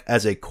Virginia Tech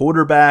as a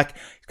quarterback.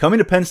 Coming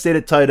to Penn State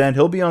at tight end.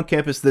 He'll be on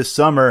campus this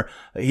summer.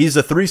 He's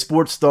a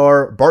 3-sport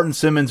star. Barton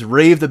Simmons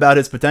raved about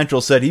his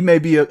potential, said he may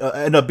be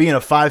end up being a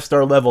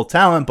 5-star level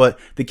talent, but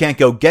they can't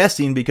go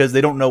guessing because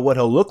they don't know what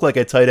he'll look like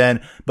at tight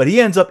end. But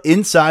he ends up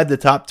inside the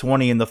top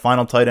 20 in the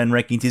final tight end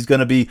rankings. He's going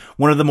to be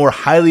one of the more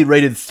highly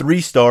rated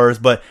 3-stars,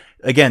 but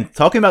again,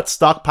 talking about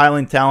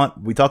stockpiling talent,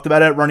 we talked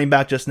about it at running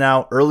back just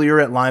now,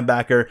 earlier at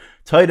linebacker.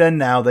 Tight end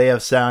now, they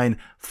have signed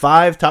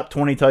 5 top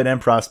 20 tight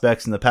end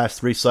prospects in the past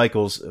 3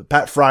 cycles.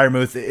 Pat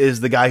Freiermuth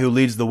is the guy who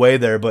leads the way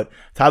there, but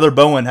Tyler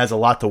Bowen has a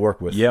lot to work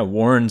with. Yeah,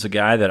 Warren's a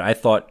guy that I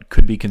thought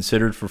could be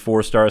considered for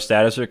 4-star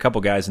status. There are a couple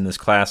guys in this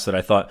class that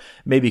I thought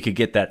maybe could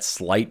get that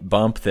slight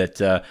bump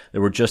that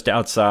were just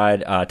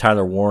outside.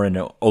 Tyler Warren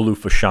and Olu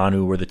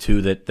Fashanu were the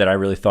two that I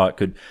really thought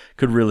could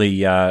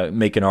really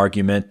make an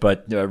argument,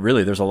 but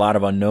really there's a lot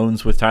of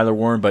unknowns with Tyler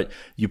Warren. But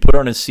you put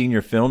on his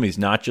senior film, he's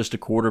not just a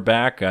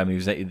quarterback.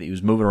 He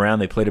was moving around.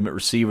 They played him at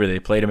receiver. They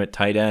played him at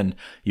tight end.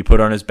 You put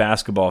on his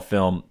basketball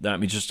film.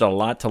 Just a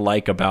lot to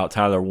like about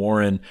Tyler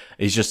Warren.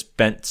 He's just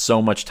spent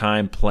so much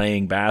time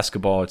playing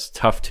basketball. It's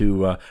tough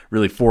to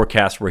really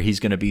forecast where he's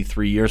going to be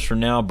 3 years from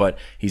now, but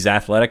he's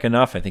athletic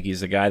enough. I think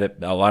he's a guy that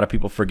a lot of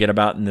people forget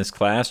about in this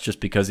class just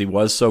because he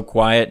was so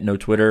quiet, no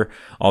Twitter,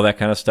 all that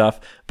kind of stuff.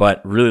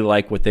 But really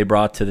like what they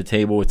brought to the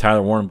table with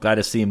Tyler Warren. I'm glad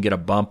to see him get a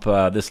bump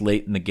this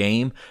late in the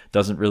game.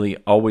 Doesn't really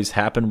always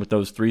happen with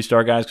those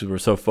 3-star guys because we're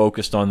so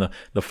focused on the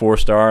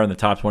 4-star and the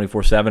top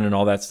 24/7 and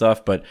all that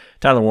stuff. But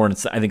Tyler Warren,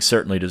 I think,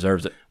 certainly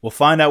deserves it. We'll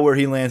find out where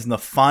he lands in the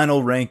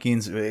final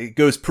rankings. It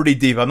goes pretty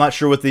deep. I'm not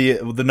sure what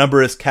the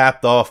number is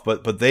capped off,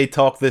 but they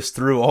talk this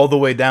through all the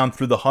way down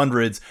through the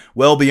hundreds,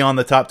 well beyond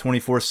the top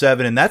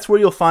 24/7. And that's where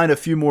you'll find a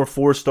few more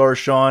 4-stars,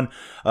 Sean.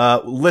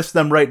 List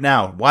them right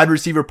now. Wide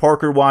receiver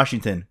Parker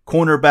Washington,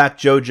 cornerback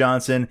Joe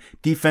Johnson,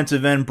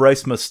 defensive end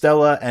Bryce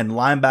Mostella, and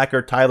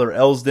linebacker Tyler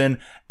Elsdon.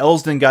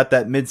 Elsdon got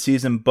that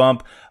midseason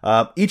bump.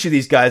 Each of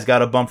these guys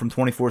got a bump from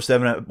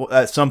 24/7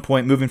 at some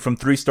point, moving from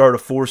 3-star to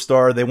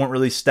 4-star. They weren't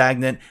really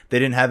stagnant. They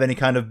didn't have any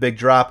kind of big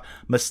drop.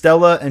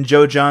 Mostella and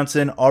Joe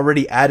Johnson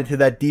already added to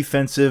that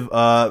defensive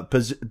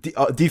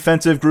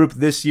group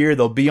this year.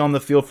 They'll be on the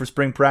field for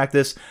spring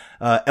practice.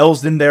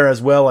 Elsdon there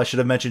as well. I should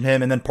have mentioned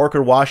him. And then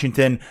Parker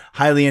Washington,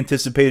 highly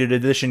anticipated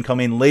addition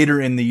coming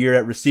later in the year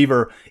at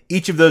receiver.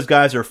 Each of those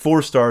guys are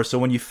 4-stars. So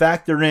when you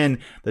factor in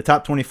the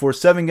top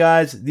 24/7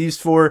 guys, these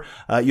 4,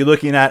 you're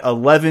looking at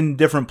 11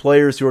 different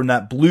players who are in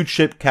that blue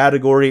chip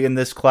category in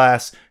this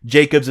class.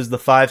 Jacobs is the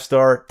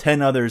 5-star,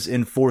 10 others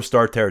in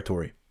 4-star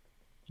territory.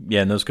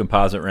 Yeah, and those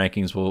composite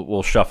rankings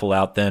will shuffle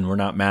out then. We're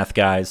not math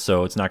guys,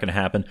 so it's not going to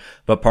happen.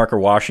 But Parker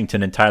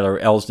Washington and Tyler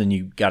Elsdon,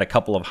 you got a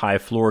couple of high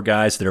floor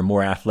guys that are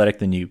more athletic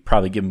than you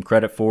probably give them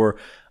credit for.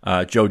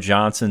 Joe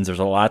Johnson's, there's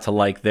a lot to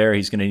like there.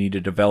 He's going to need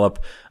to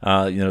develop,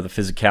 the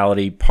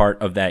physicality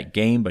part of that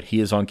game, but he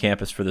is on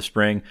campus for the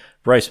spring.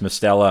 Bryce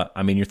Mostella,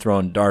 you're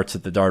throwing darts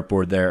at the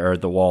dartboard there, or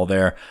the wall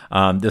there.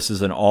 This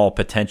is an all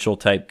potential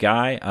type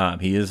guy.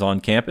 He is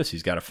on campus.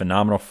 He's got a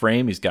phenomenal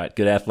frame. He's got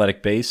good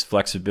athletic base,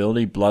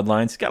 flexibility,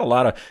 bloodlines. He's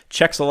got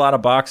checks a lot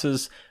of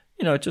boxes.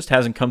 It just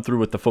hasn't come through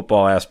with the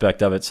football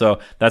aspect of it. So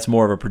that's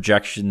more of a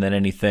projection than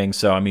anything.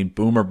 So,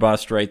 boom or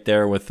bust right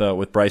there with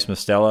Bryce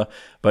Mostella.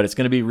 But it's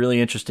going to be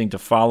really interesting to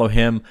follow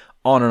him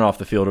on and off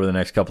the field over the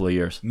next couple of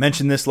years.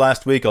 Mentioned this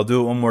last week. I'll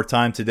do it one more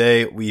time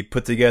today. We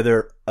put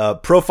together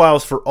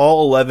profiles for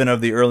all 11 of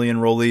the early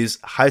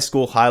enrollees, high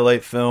school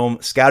highlight film,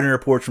 scouting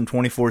reports from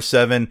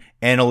 24/7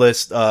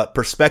 analysts,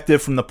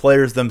 perspective from the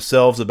players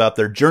themselves about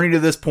their journey to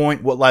this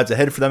point, what lies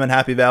ahead for them in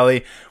Happy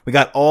Valley. We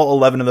got all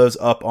 11 of those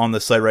up on the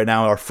site right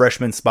now, our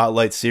freshman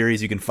spotlight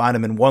series. You can find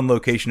them in one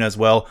location as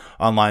well,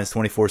 online,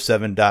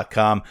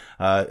 247.com.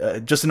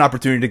 Just an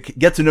opportunity to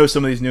get to know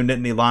some of these new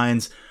Nittany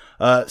Lions.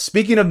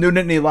 Speaking of new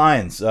Nittany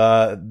Lions,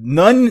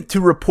 none to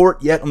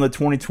report yet on the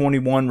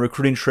 2021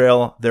 recruiting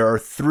trail. There are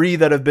 3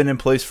 that have been in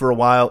place for a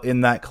while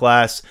in that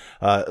class.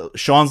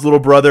 Sean's little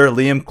brother,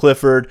 Liam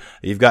Clifford.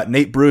 You've got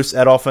Nate Bruce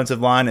at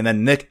offensive line, and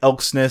then Nick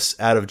Elksness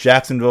out of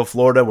Jacksonville,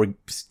 Florida. We're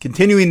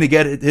continuing to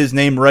get his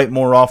name right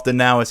more often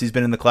now as he's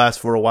been in the class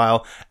for a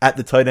while at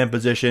the tight end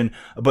position.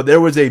 But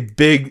there was a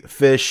big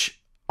fish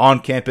on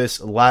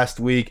campus last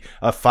week,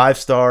 a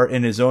 5-star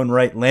in his own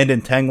right,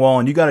 Landon Tengwall,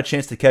 and you got a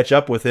chance to catch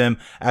up with him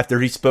after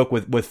he spoke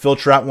with Phil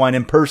Troutwine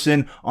in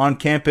person on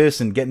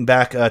campus and getting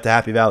back to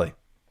Happy Valley.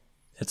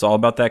 It's all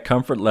about that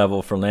comfort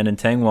level for Landon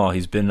Tengwall.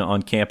 He's been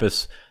on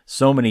campus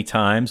so many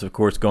times, of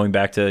course, going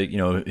back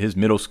to his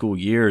middle school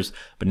years,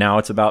 but now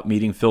it's about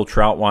meeting Phil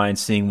Troutwine,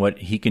 seeing what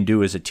he can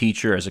do as a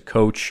teacher, as a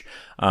coach,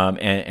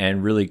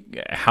 and really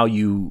how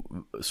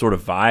you sort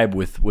of vibe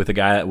with a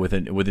guy with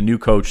a new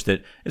coach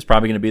that is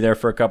probably going to be there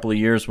for a couple of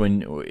years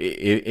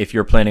if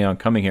you're planning on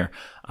coming here.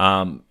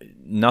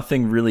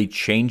 nothing really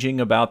changing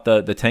about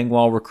the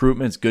Tengwall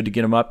recruitment. It's good to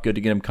get him up, good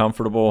to get him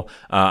comfortable.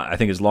 I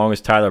think as long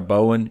as Tyler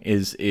Bowen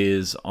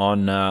is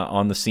on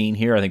the scene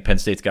here, I think Penn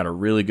State's got a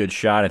really good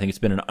shot. I think it's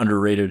been an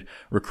underrated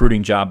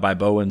recruiting job by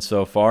Bowen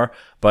so far.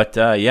 But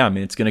yeah, I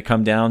mean, it's going to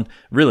come down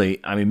really.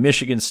 I mean,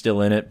 Michigan's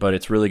still in it, but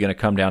it's really going to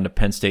come down to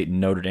Penn State and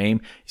Notre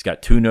Dame. He's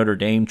got 2 Notre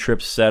Dame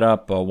trips set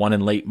up, one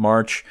in late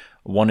March,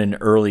 one in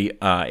early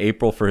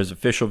April for his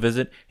official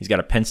visit. He's got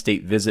a Penn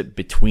State visit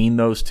between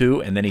those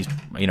two, and then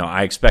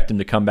I expect him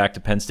to come back to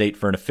Penn State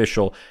for an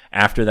official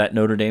after that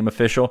Notre Dame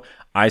official.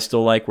 I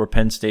still like where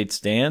Penn State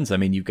stands. I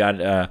mean, you've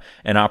got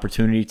an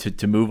opportunity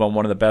to move on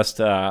one of the best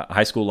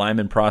high school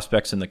lineman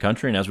prospects in the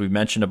country, and as we've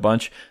mentioned a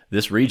bunch,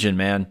 this region,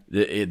 man,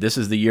 this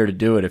is the year to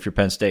do it if you're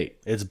Penn State.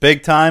 It's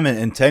big time,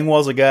 and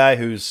Tengwall's a guy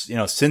who's,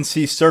 since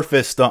he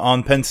surfaced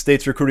on Penn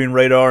State's recruiting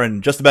radar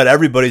and just about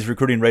everybody's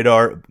recruiting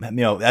radar,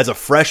 as a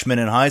freshman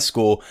in high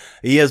school,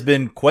 he has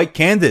been quite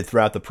candid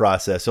throughout the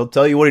process. He'll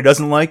tell you what he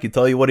doesn't like, he'll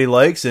tell you what he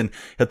likes, and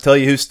he'll tell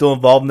you who's still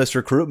involved in this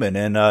recruitment.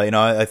 And,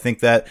 I think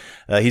that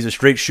he's a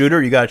straight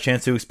shooter. You got a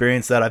chance to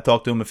experience that. I've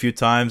talked to him a few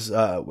times.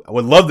 I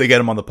would love to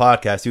get him on the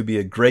podcast. He would be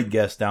a great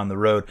guest down the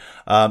road.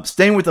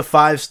 Staying with the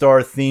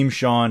 5-star theme,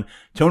 Sean,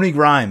 Tony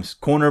Grimes,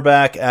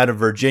 cornerback out of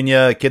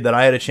Virginia, a kid that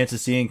I had a chance to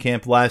see in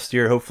camp last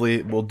year.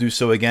 Hopefully we'll do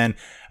so again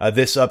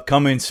this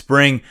upcoming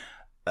spring.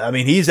 I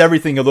mean, he's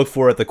everything you look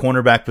for at the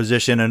cornerback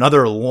position.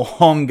 Another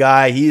long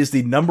guy. He is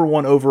the number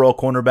 1 overall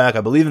cornerback,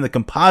 I believe, in the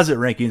composite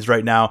rankings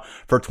right now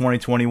for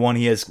 2021.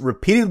 He has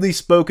repeatedly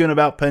spoken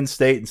about Penn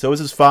State, and so is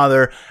his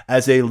father,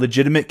 as a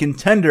legitimate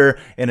contender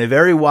in a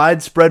very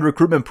widespread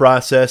recruitment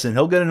process, and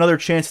he'll get another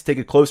chance to take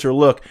a closer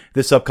look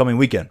this upcoming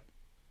weekend.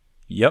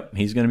 Yep,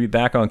 he's going to be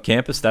back on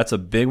campus. That's a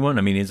big one.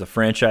 I mean, he's a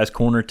franchise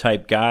corner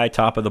type guy,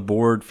 top of the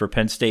board for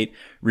Penn State,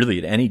 really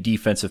at any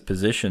defensive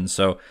position.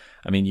 So,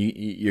 I mean,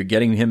 you're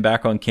getting him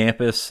back on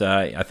campus.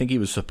 I think he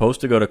was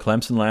supposed to go to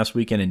Clemson last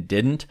weekend and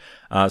didn't.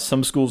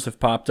 Some schools have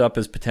popped up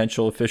as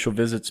potential official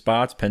visit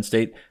spots. Penn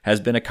State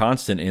has been a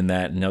constant in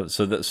that.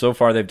 So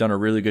far they've done a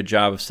really good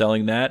job of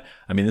selling that.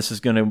 I mean, this is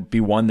going to be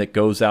one that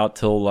goes out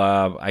till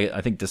I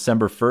think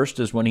December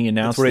 1st is when he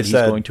announced that he's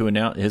going to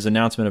announce his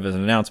announcement of his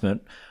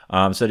announcement.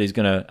 Said he's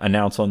going to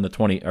announce on the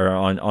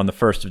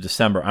 1st of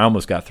December. I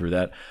almost got through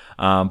that.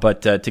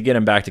 But to get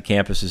him back to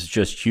campus is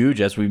just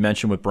huge, as we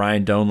mentioned with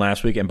Brian Doan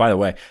last week. And by the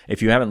way,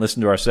 if you haven't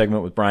listened to our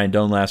segment with Brian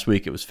Doan last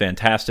week, it was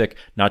fantastic,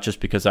 not just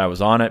because I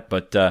was on it,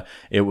 but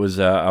it was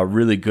a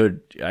really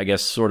good, I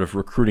guess, sort of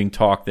recruiting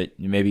talk that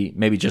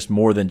maybe just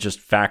more than just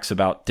facts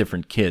about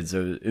different kids.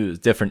 It was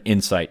different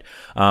insight.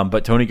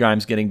 But Tony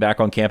Grimes getting back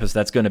on campus,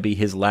 that's going to be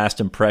his last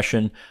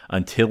impression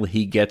until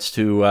he gets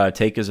to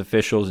take his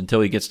officials,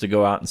 until he gets to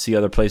go out and see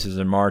other places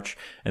in March,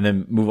 and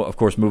then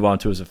move on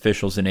to his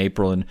officials in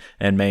April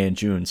and May and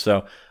June.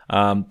 So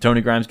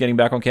Tony Grimes getting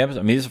back on campus.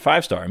 I mean, he's a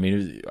 5-star. I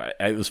mean,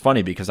 it was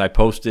funny because I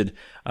posted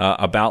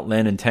about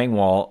Len and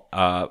Tengwall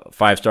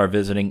 5-star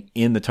visiting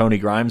in the Tony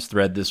Grimes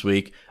thread this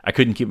week. I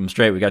couldn't keep them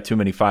straight. We got too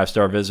many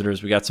 5-star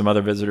visitors. We got some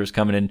other visitors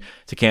coming in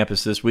to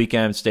campus this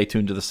weekend. Stay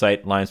tuned to the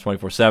site, Lions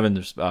 24/7.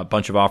 There's a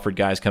bunch of offered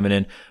guys coming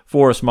in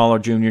for a smaller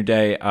junior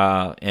day,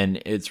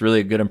 and it's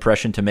really a good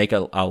impression to make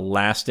a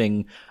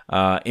lasting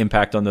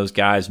impact on those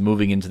guys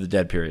moving into the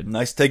dead period.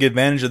 Nice to take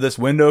advantage of this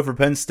window for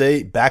Penn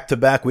State.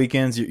 Back-to-back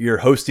weekends, you're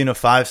hosting a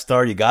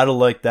 5-star. You got to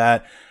like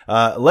that.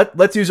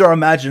 Let's use our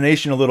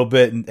imagination a little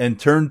bit and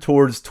turn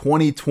towards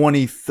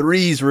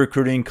 2023's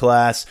recruiting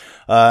class.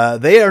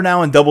 They are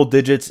now in double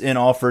digits in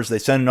offers. They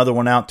sent another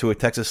one out to a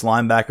Texas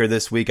linebacker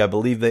this week. I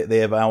believe they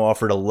have now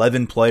offered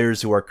 11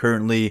 players who are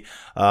currently,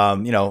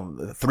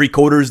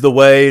 3/4 the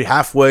way,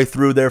 halfway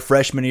through their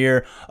freshman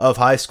year of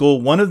high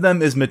school. One of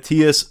them is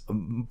Matthias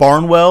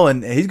Barnwell,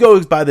 and he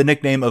goes by the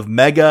nickname of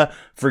Mega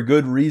for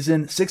good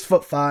reason.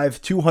 6'5",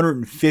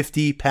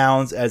 250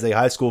 pounds as a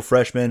high school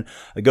freshman.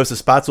 Goes to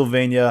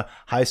Spotsylvania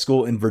High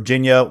School in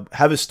Virginia.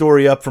 Have a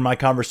story up from my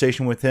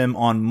conversation with him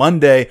on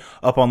Monday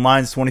up on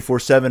Lions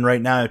 24/7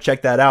 right now.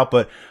 Check that out.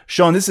 But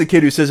Sean, this is a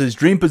kid who says his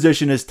dream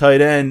position is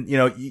tight end.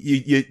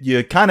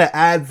 You kind of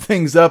add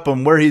things up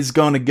on where he's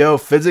going to go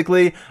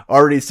physically.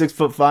 Already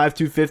 6'5",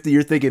 250.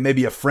 You're thinking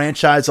maybe a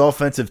franchise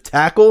offensive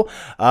tackle.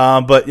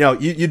 But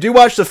you do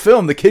watch the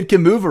film. The kid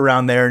can move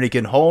around there and he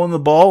can haul in the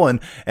ball, and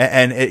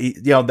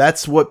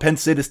that's what Penn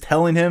State is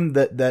telling him,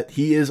 that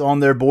he is on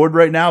their board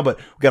right now. But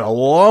we've got a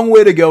long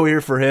way to go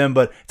here for him.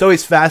 But it's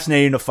always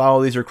fascinating to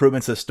follow these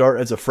recruitments that start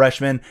as a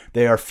freshman.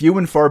 They are few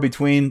and far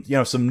between.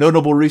 Some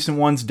notable recent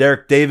ones.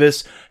 Derek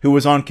Davis, who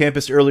was on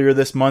campus earlier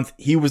this month,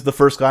 he was the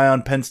first guy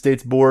on Penn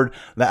State's board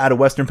out of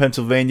Western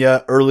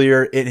Pennsylvania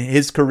earlier in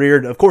his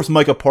career. Of course,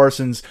 Micah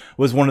Parsons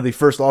was one of the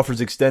first offers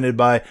extended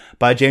by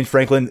James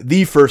Franklin,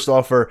 the first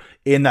offer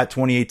in that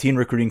 2018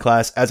 recruiting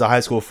class as a high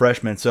school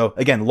freshman. So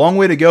again, long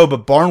way to go,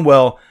 but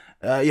Barnwell,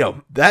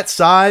 that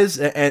size,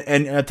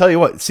 and I tell you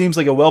what, it seems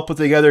like a well put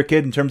together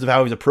kid in terms of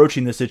how he's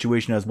approaching this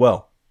situation as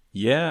well.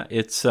 Yeah,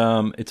 it's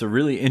a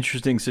really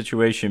interesting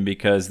situation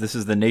because this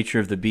is the nature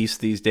of the beast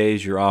these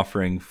days. You're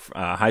offering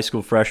high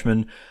school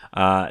freshmen.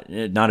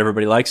 Not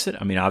everybody likes it.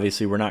 I mean,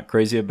 obviously, we're not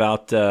crazy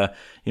about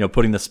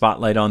putting the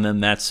spotlight on them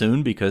that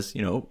soon, because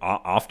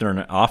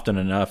often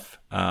enough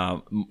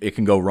it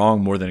can go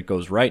wrong more than it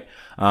goes right.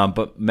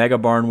 But Mega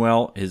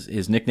Barnwell,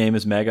 his nickname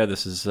is Mega.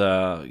 This is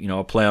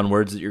a play on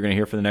words that you're going to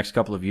hear for the next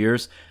couple of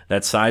years.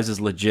 That size is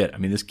legit. I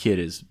mean, this kid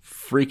is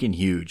freaking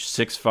huge,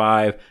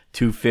 6'5",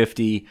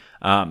 250.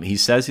 He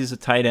says he's a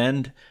tight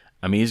end.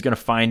 I mean, he's going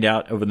to find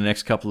out over the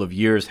next couple of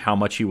years how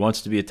much he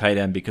wants to be a tight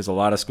end, because a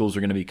lot of schools are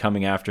going to be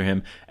coming after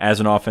him as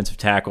an offensive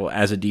tackle,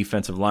 as a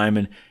defensive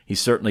lineman. He's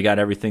certainly got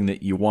everything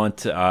that you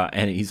want,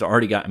 and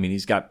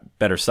he's got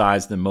better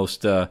size than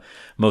most of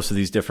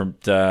these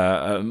different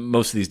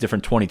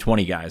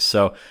 2020 guys.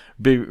 So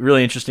be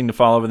really interesting to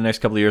follow over the next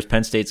couple of years.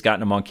 Penn State's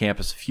gotten him on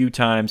campus a few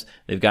times.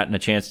 They've gotten a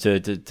chance to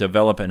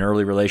develop an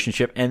early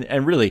relationship,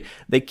 and really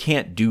they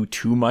can't do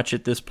too much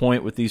at this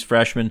point with these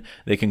freshmen.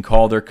 They can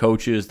call their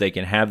coaches, they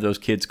can have those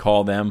kids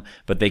call them,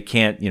 but they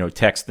can't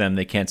text them,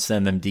 they can't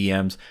send them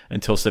DMs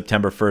until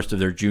September 1st of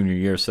their junior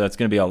year. So that's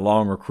going to be a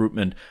long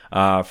recruitment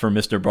for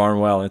Mr.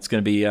 Barnwell. It's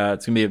going to be an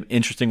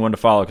interesting one to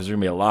follow, because there's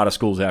going to be a lot of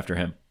schools after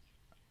him.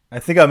 I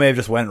think I may have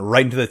just went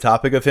right into the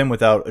topic of him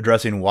without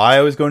addressing why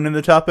I was going into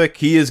the topic.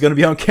 He is going to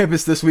be on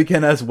campus this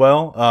weekend as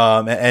well,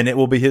 and it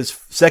will be his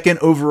second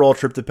overall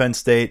trip to Penn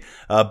State.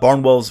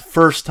 Barnwell's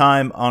first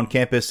time on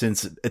campus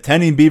since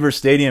attending Beaver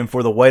Stadium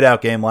for the whiteout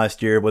game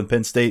last year when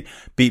Penn State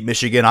beat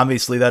Michigan.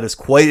 Obviously, that is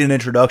quite an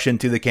introduction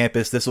to the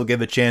campus. This will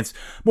give a chance,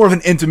 more of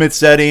an intimate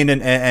setting,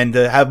 and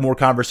to have more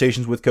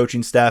conversations with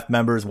coaching staff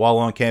members while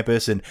on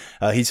campus. And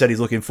he said he's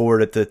looking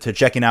forward to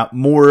checking out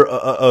more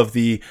of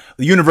the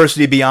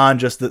university beyond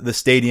just the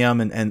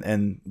stadium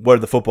and where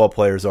the football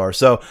players are.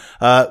 So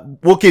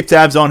we'll keep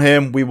tabs on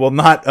him. We will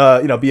not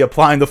be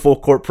applying the full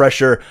court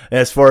pressure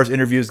as far as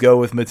interviews go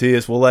with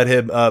Matthias. We'll let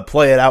him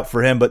play it out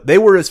for him. But they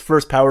were his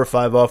first Power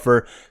 5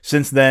 offer.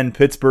 Since then,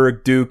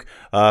 Pittsburgh, Duke,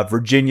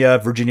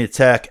 Virginia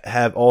Tech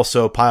have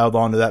also piled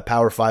onto that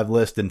Power 5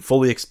 list, and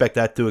fully expect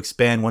that to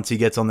expand once he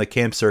gets on the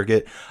camp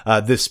circuit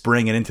this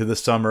spring and into the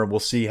summer. We'll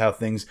see how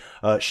things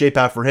shape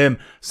out for him.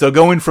 So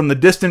going from the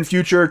distant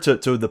future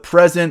to the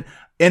present,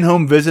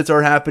 in-home visits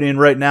are happening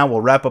right now.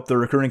 We'll wrap up the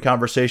recruiting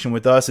conversation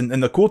with us.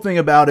 And the cool thing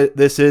about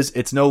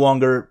it's no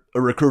longer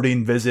a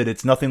recruiting visit.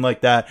 It's nothing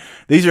like that.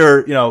 These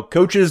are,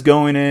 coaches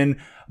going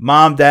in,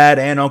 mom, dad,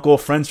 aunt, uncle,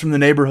 friends from the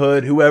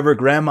neighborhood, whoever,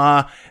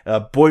 grandma,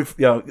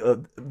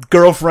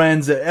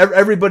 girlfriends,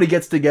 everybody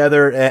gets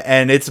together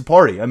and it's a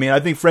party. I mean,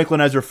 I think Franklin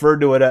has referred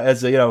to it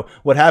as,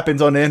 what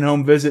happens on the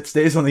in-home visit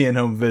stays on the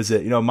in-home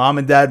visit. Mom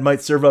and dad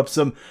might serve up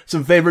some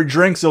favorite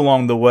drinks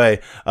along the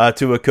way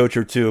to a coach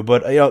or two.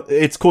 But,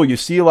 it's cool. You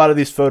see a lot of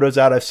these photos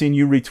out. I've seen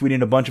you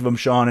retweeting a bunch of them,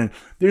 Sean, and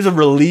there's a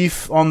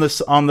relief on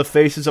the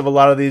faces of a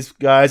lot of these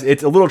guys.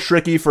 It's a little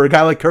tricky for a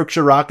guy like Kirk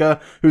Shiraka,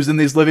 who's in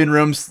these living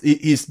rooms.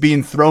 He's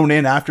being thrown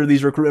in after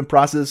these recruitment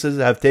processes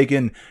have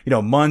taken,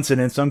 months and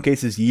in some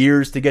cases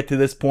years to get to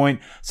this point.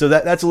 So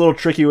that's a little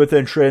tricky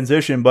within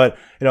transition, but,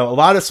 a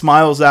lot of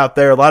smiles out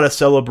there, a lot of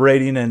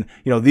celebrating, and,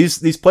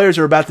 these players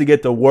are about to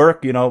get to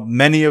work.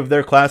 Many of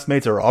their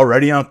classmates are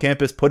already on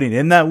campus putting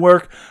in that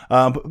work.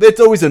 But it's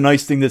always a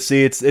nice thing to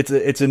see.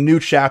 It's a new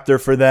chapter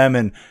for them,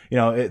 and,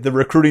 the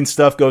recruiting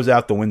stuff goes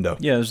out the window.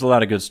 Yeah, there's a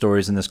lot of good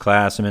stories in this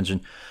class. I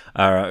mentioned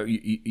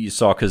you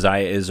saw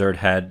Keziah Izzard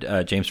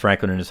had James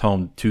Franklin in his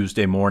home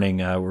Tuesday morning.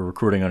 We're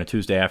recruiting on a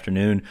Tuesday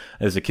afternoon.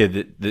 There's a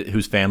kid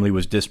whose family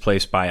was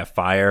displaced by a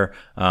fire,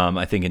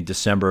 I think in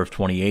December of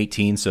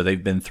 2018. So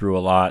they've been through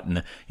a lot,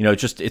 and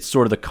it's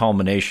sort of the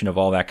culmination of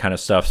all that kind of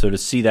stuff. So to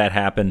see that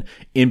happen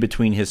in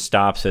between his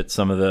stops at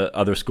some of the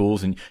other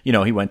schools, and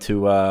he went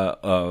to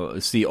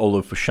see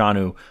Olu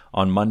Fashanu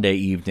on Monday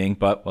evening,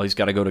 but he's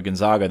got to go to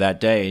Gonzaga that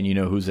day, and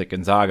who's at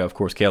Gonzaga, of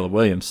course, Caleb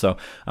Williams. So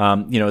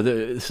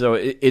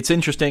it's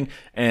interesting.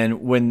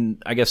 And when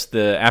I guess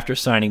after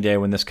signing day,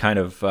 when this kind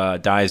of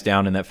dies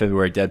down in that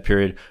February dead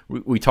period,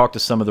 we talked to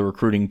some of the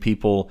recruiting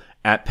people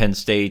at Penn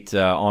State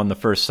on the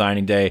first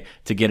signing day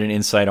to get an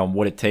insight on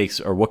what it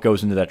takes or what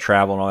goes into that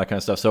travel and all that kind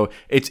of stuff. So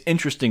it's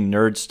interesting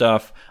nerd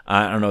stuff.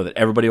 I don't know that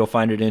everybody will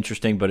find it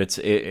interesting, but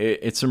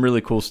it's some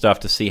really cool stuff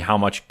to see how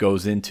much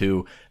goes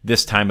into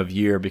this time of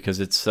year, because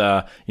it's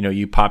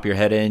you pop your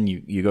head in,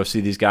 you go see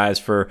these guys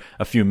for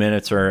a few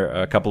minutes or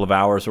a couple of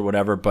hours or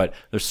whatever, but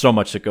there's so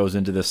much that goes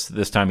into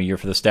this time of year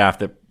for the staff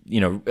that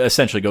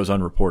essentially goes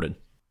unreported.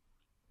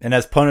 And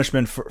as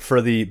punishment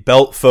for the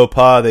belt faux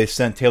pas, they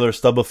sent Taylor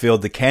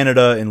Stubblefield to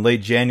Canada in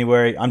late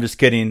January. I'm just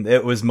kidding.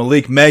 It was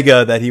Malik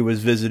Mega that he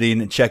was visiting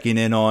and checking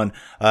in on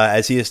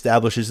as he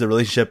establishes the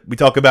relationship. We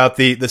talk about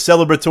the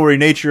celebratory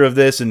nature of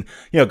this, and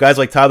guys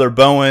like Tyler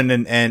Bowen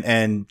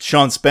and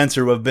Sean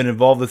Spencer, who have been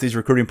involved with these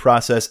recruiting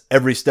process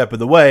every step of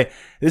the way.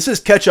 This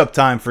is catch-up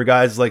time for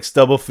guys like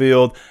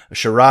Stubblefield,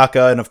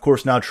 Shiraka, and of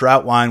course now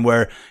Troutwine,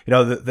 where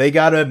they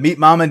got to meet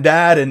mom and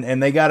dad,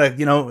 and they got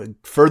to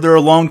further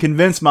along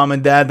convince mom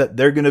and dad glad that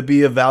they're going to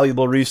be a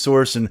valuable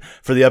resource and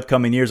for the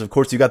upcoming years. Of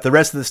course, you got the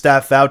rest of the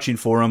staff vouching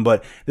for him,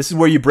 but this is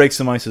where you break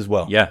some ice as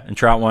well. Yeah, and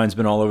Troutwine's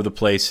been all over the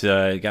place.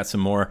 Got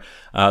some more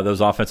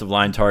those offensive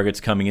line targets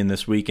coming in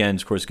this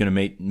weekend. Of course, going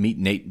to meet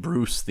Nate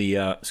Bruce, the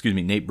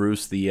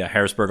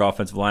Harrisburg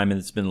offensive lineman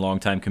that's been a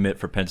long-time commit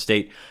for Penn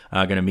State.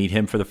 Going to meet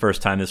him for the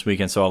first time this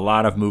weekend. So a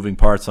lot of moving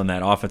parts on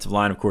that offensive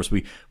line. Of course,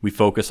 we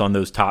focus on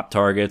those top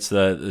targets,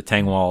 the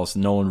Tangwalls,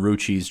 Nolan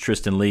Rucci's,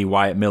 Tristan Lee,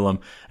 Wyatt Millam,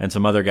 and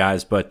some other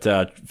guys. But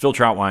Phil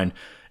Troutwine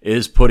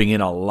is putting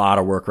in a lot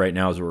of work right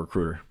now as a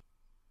recruiter.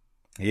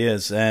 He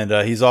is, and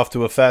he's off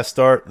to a fast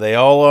start. They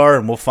all are,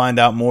 and we'll find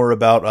out more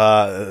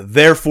about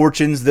their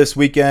fortunes this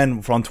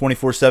weekend on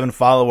 24/7.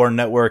 Follow our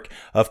network,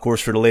 of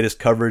course, for the latest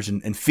coverage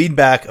and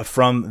feedback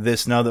from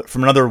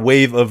another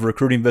wave of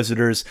recruiting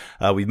visitors.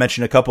 We've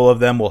mentioned a couple of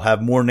them. We'll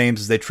have more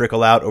names as they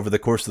trickle out over the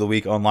course of the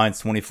week on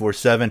Lions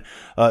 24/7.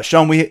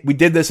 Sean, we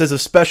did this as a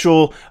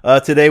special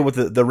today with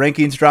the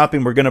rankings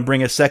dropping. We're going to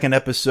bring a second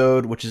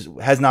episode, which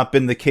has not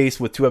been the case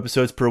with 2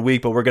 episodes per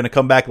week, but we're going to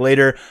come back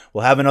later.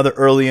 We'll have another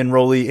early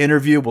enrollee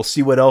interview. We'll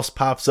see what else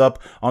pops up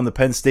on the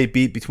Penn State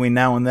beat between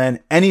now and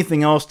then.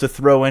 Anything else to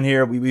throw in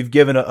here? We've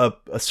given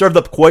served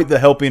up quite the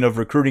helping of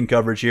recruiting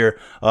coverage here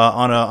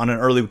on an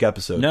early week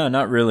episode. No,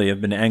 not really. I've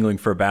been angling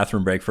for a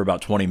bathroom break for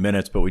about 20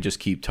 minutes, but we just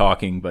keep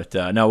talking. But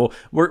no,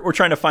 we're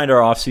trying to find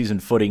our off-season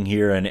footing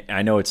here, and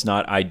I know it's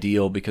not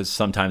ideal because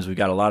sometimes we've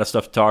got a lot of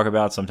stuff to talk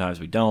about, sometimes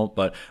we don't,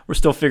 but we're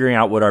still figuring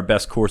out what our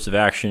best course of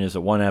action is. Is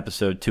it 1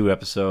 episode, 2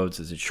 episodes?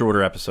 Is it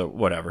shorter episode?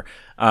 Whatever.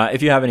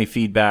 If you have any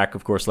feedback,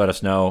 of course, let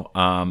us know.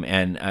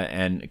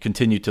 And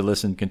continue to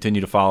listen,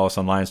 continue to follow us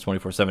on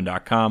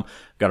Lions247.com.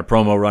 We've got a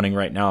promo running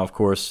right now, of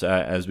course,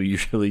 as we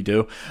usually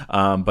do.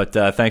 But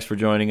thanks for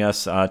joining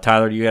us.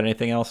 Tyler, do you got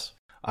anything else?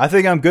 I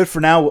think I'm good for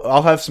now.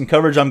 I'll have some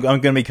coverage. I'm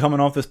going to be coming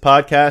off this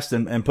podcast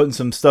and putting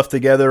some stuff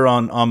together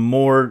on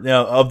more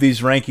of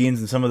these rankings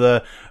and some of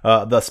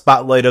the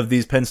spotlight of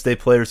these Penn State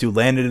players who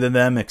landed in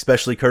them,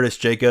 especially Curtis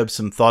Jacobs,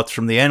 some thoughts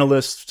from the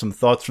analysts, some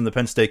thoughts from the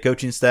Penn State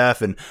coaching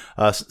staff, and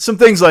some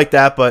things like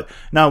that. But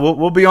no,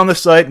 we'll be on the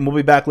site and we'll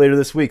be back later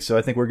this week, so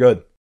I think we're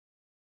good.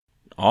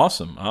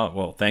 Awesome.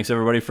 Well, thanks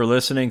everybody for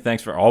listening.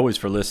 Thanks always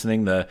for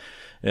listening. The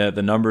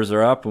numbers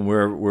are up, and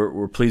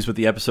we're pleased with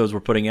the episodes we're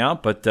putting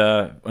out. But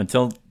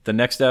until the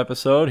next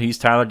episode, he's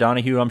Tyler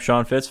Donahue. I'm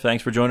Sean Fitz.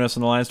 Thanks for joining us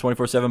on the Lions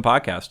 24/7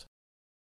 podcast.